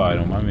tiptoeing by.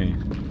 Don't mind me.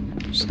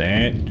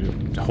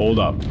 Stand. Hold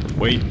up.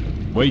 Wait.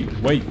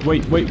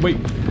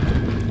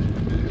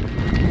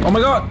 Oh my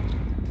god!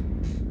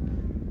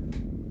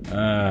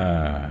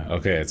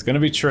 Okay, it's gonna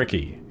be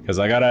tricky. Because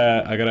I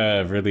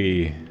gotta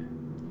really...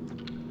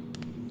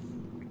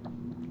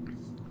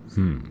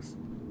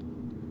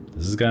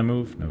 Does this guy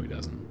move? No, he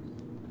doesn't.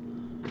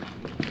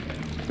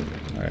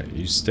 Alright,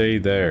 you stay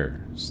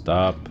there.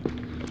 Stop.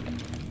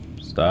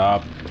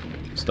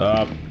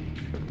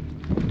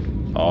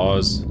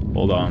 Pause.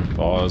 Hold on.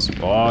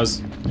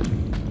 Pause.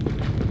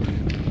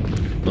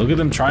 Look at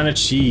them trying to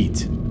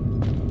cheat.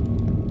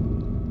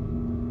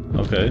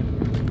 Okay.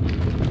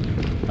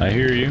 I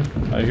hear you.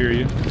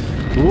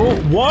 Whoa,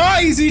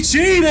 why is he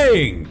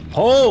cheating?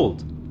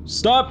 Hold.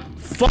 Stop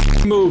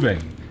fucking moving.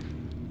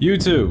 You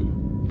two.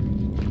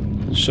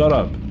 Shut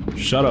up.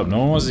 No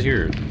one wants to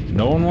hear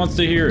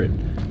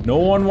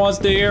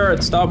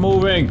it. Stop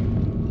moving.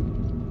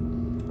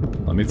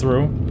 Let me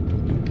through.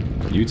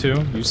 You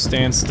two, you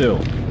stand still.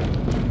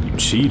 You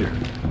cheater.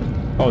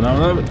 Oh,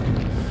 no.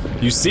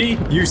 You see?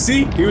 He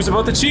was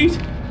about to cheat.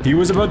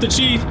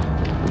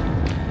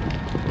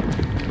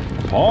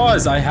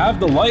 Pause, I have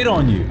the light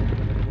on you.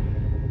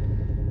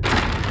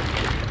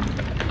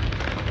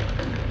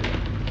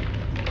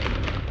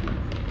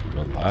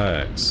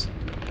 Relax.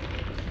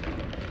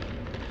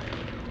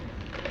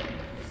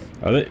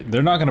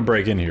 They're not gonna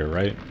break in here,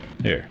 right?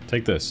 Here,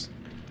 take this.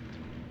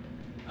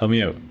 Help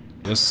me out.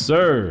 Yes,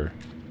 sir.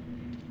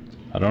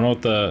 I don't know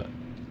what the...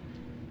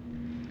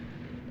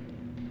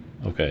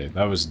 Okay,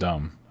 that was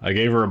dumb. I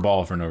gave her a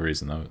ball for no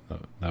reason.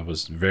 That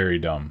was very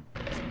dumb.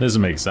 This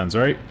doesn't make sense,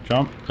 right?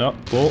 Jump. Up.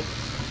 Pull.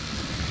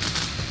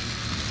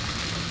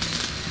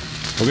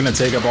 We're gonna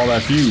take up all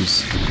that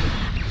fuse.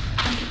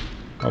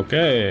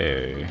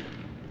 Okay.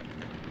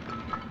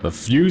 The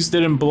fuse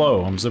didn't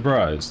blow. I'm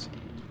surprised.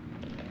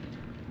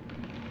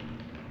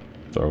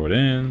 Throw it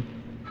in.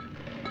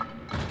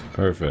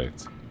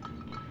 Perfect.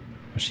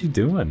 What's she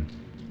doing?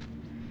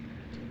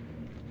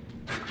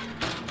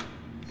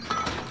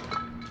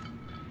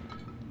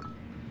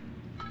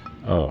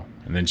 Oh,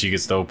 and then she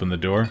gets to open the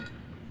door.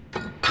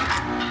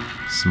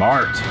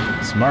 Smart.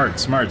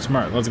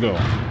 Let's go.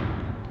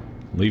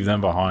 Leave them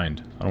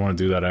behind. I don't want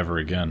to do that ever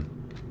again.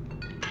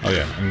 Oh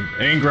yeah,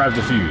 and grab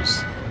the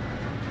fuse.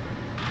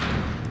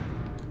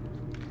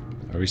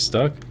 Are we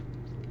stuck?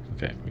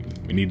 Okay,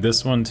 we need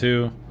this one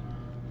too.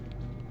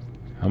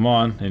 Come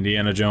on,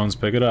 Indiana Jones,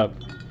 pick it up.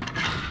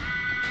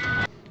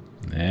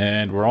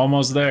 And we're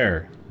almost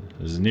there.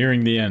 This is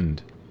nearing the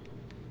end.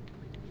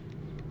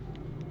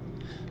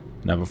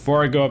 Now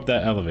before I go up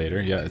that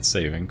elevator, yeah, it's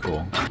saving,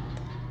 cool.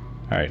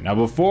 Alright, now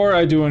before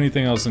I do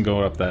anything else and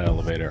go up that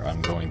elevator,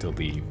 I'm going to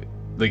leave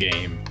the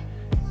game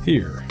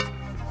here.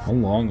 How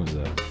long was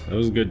that? That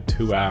was a good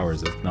 2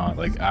 hours, if not,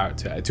 like,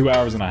 2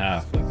 hours and a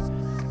half. Like,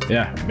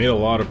 yeah, made a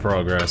lot of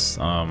progress.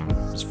 It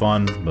was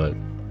fun, but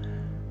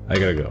I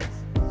gotta go.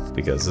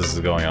 Because this is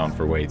going on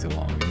for way too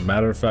long.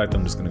 Matter of fact,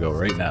 I'm just gonna go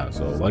right now,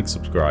 so like,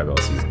 subscribe, I'll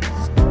see you.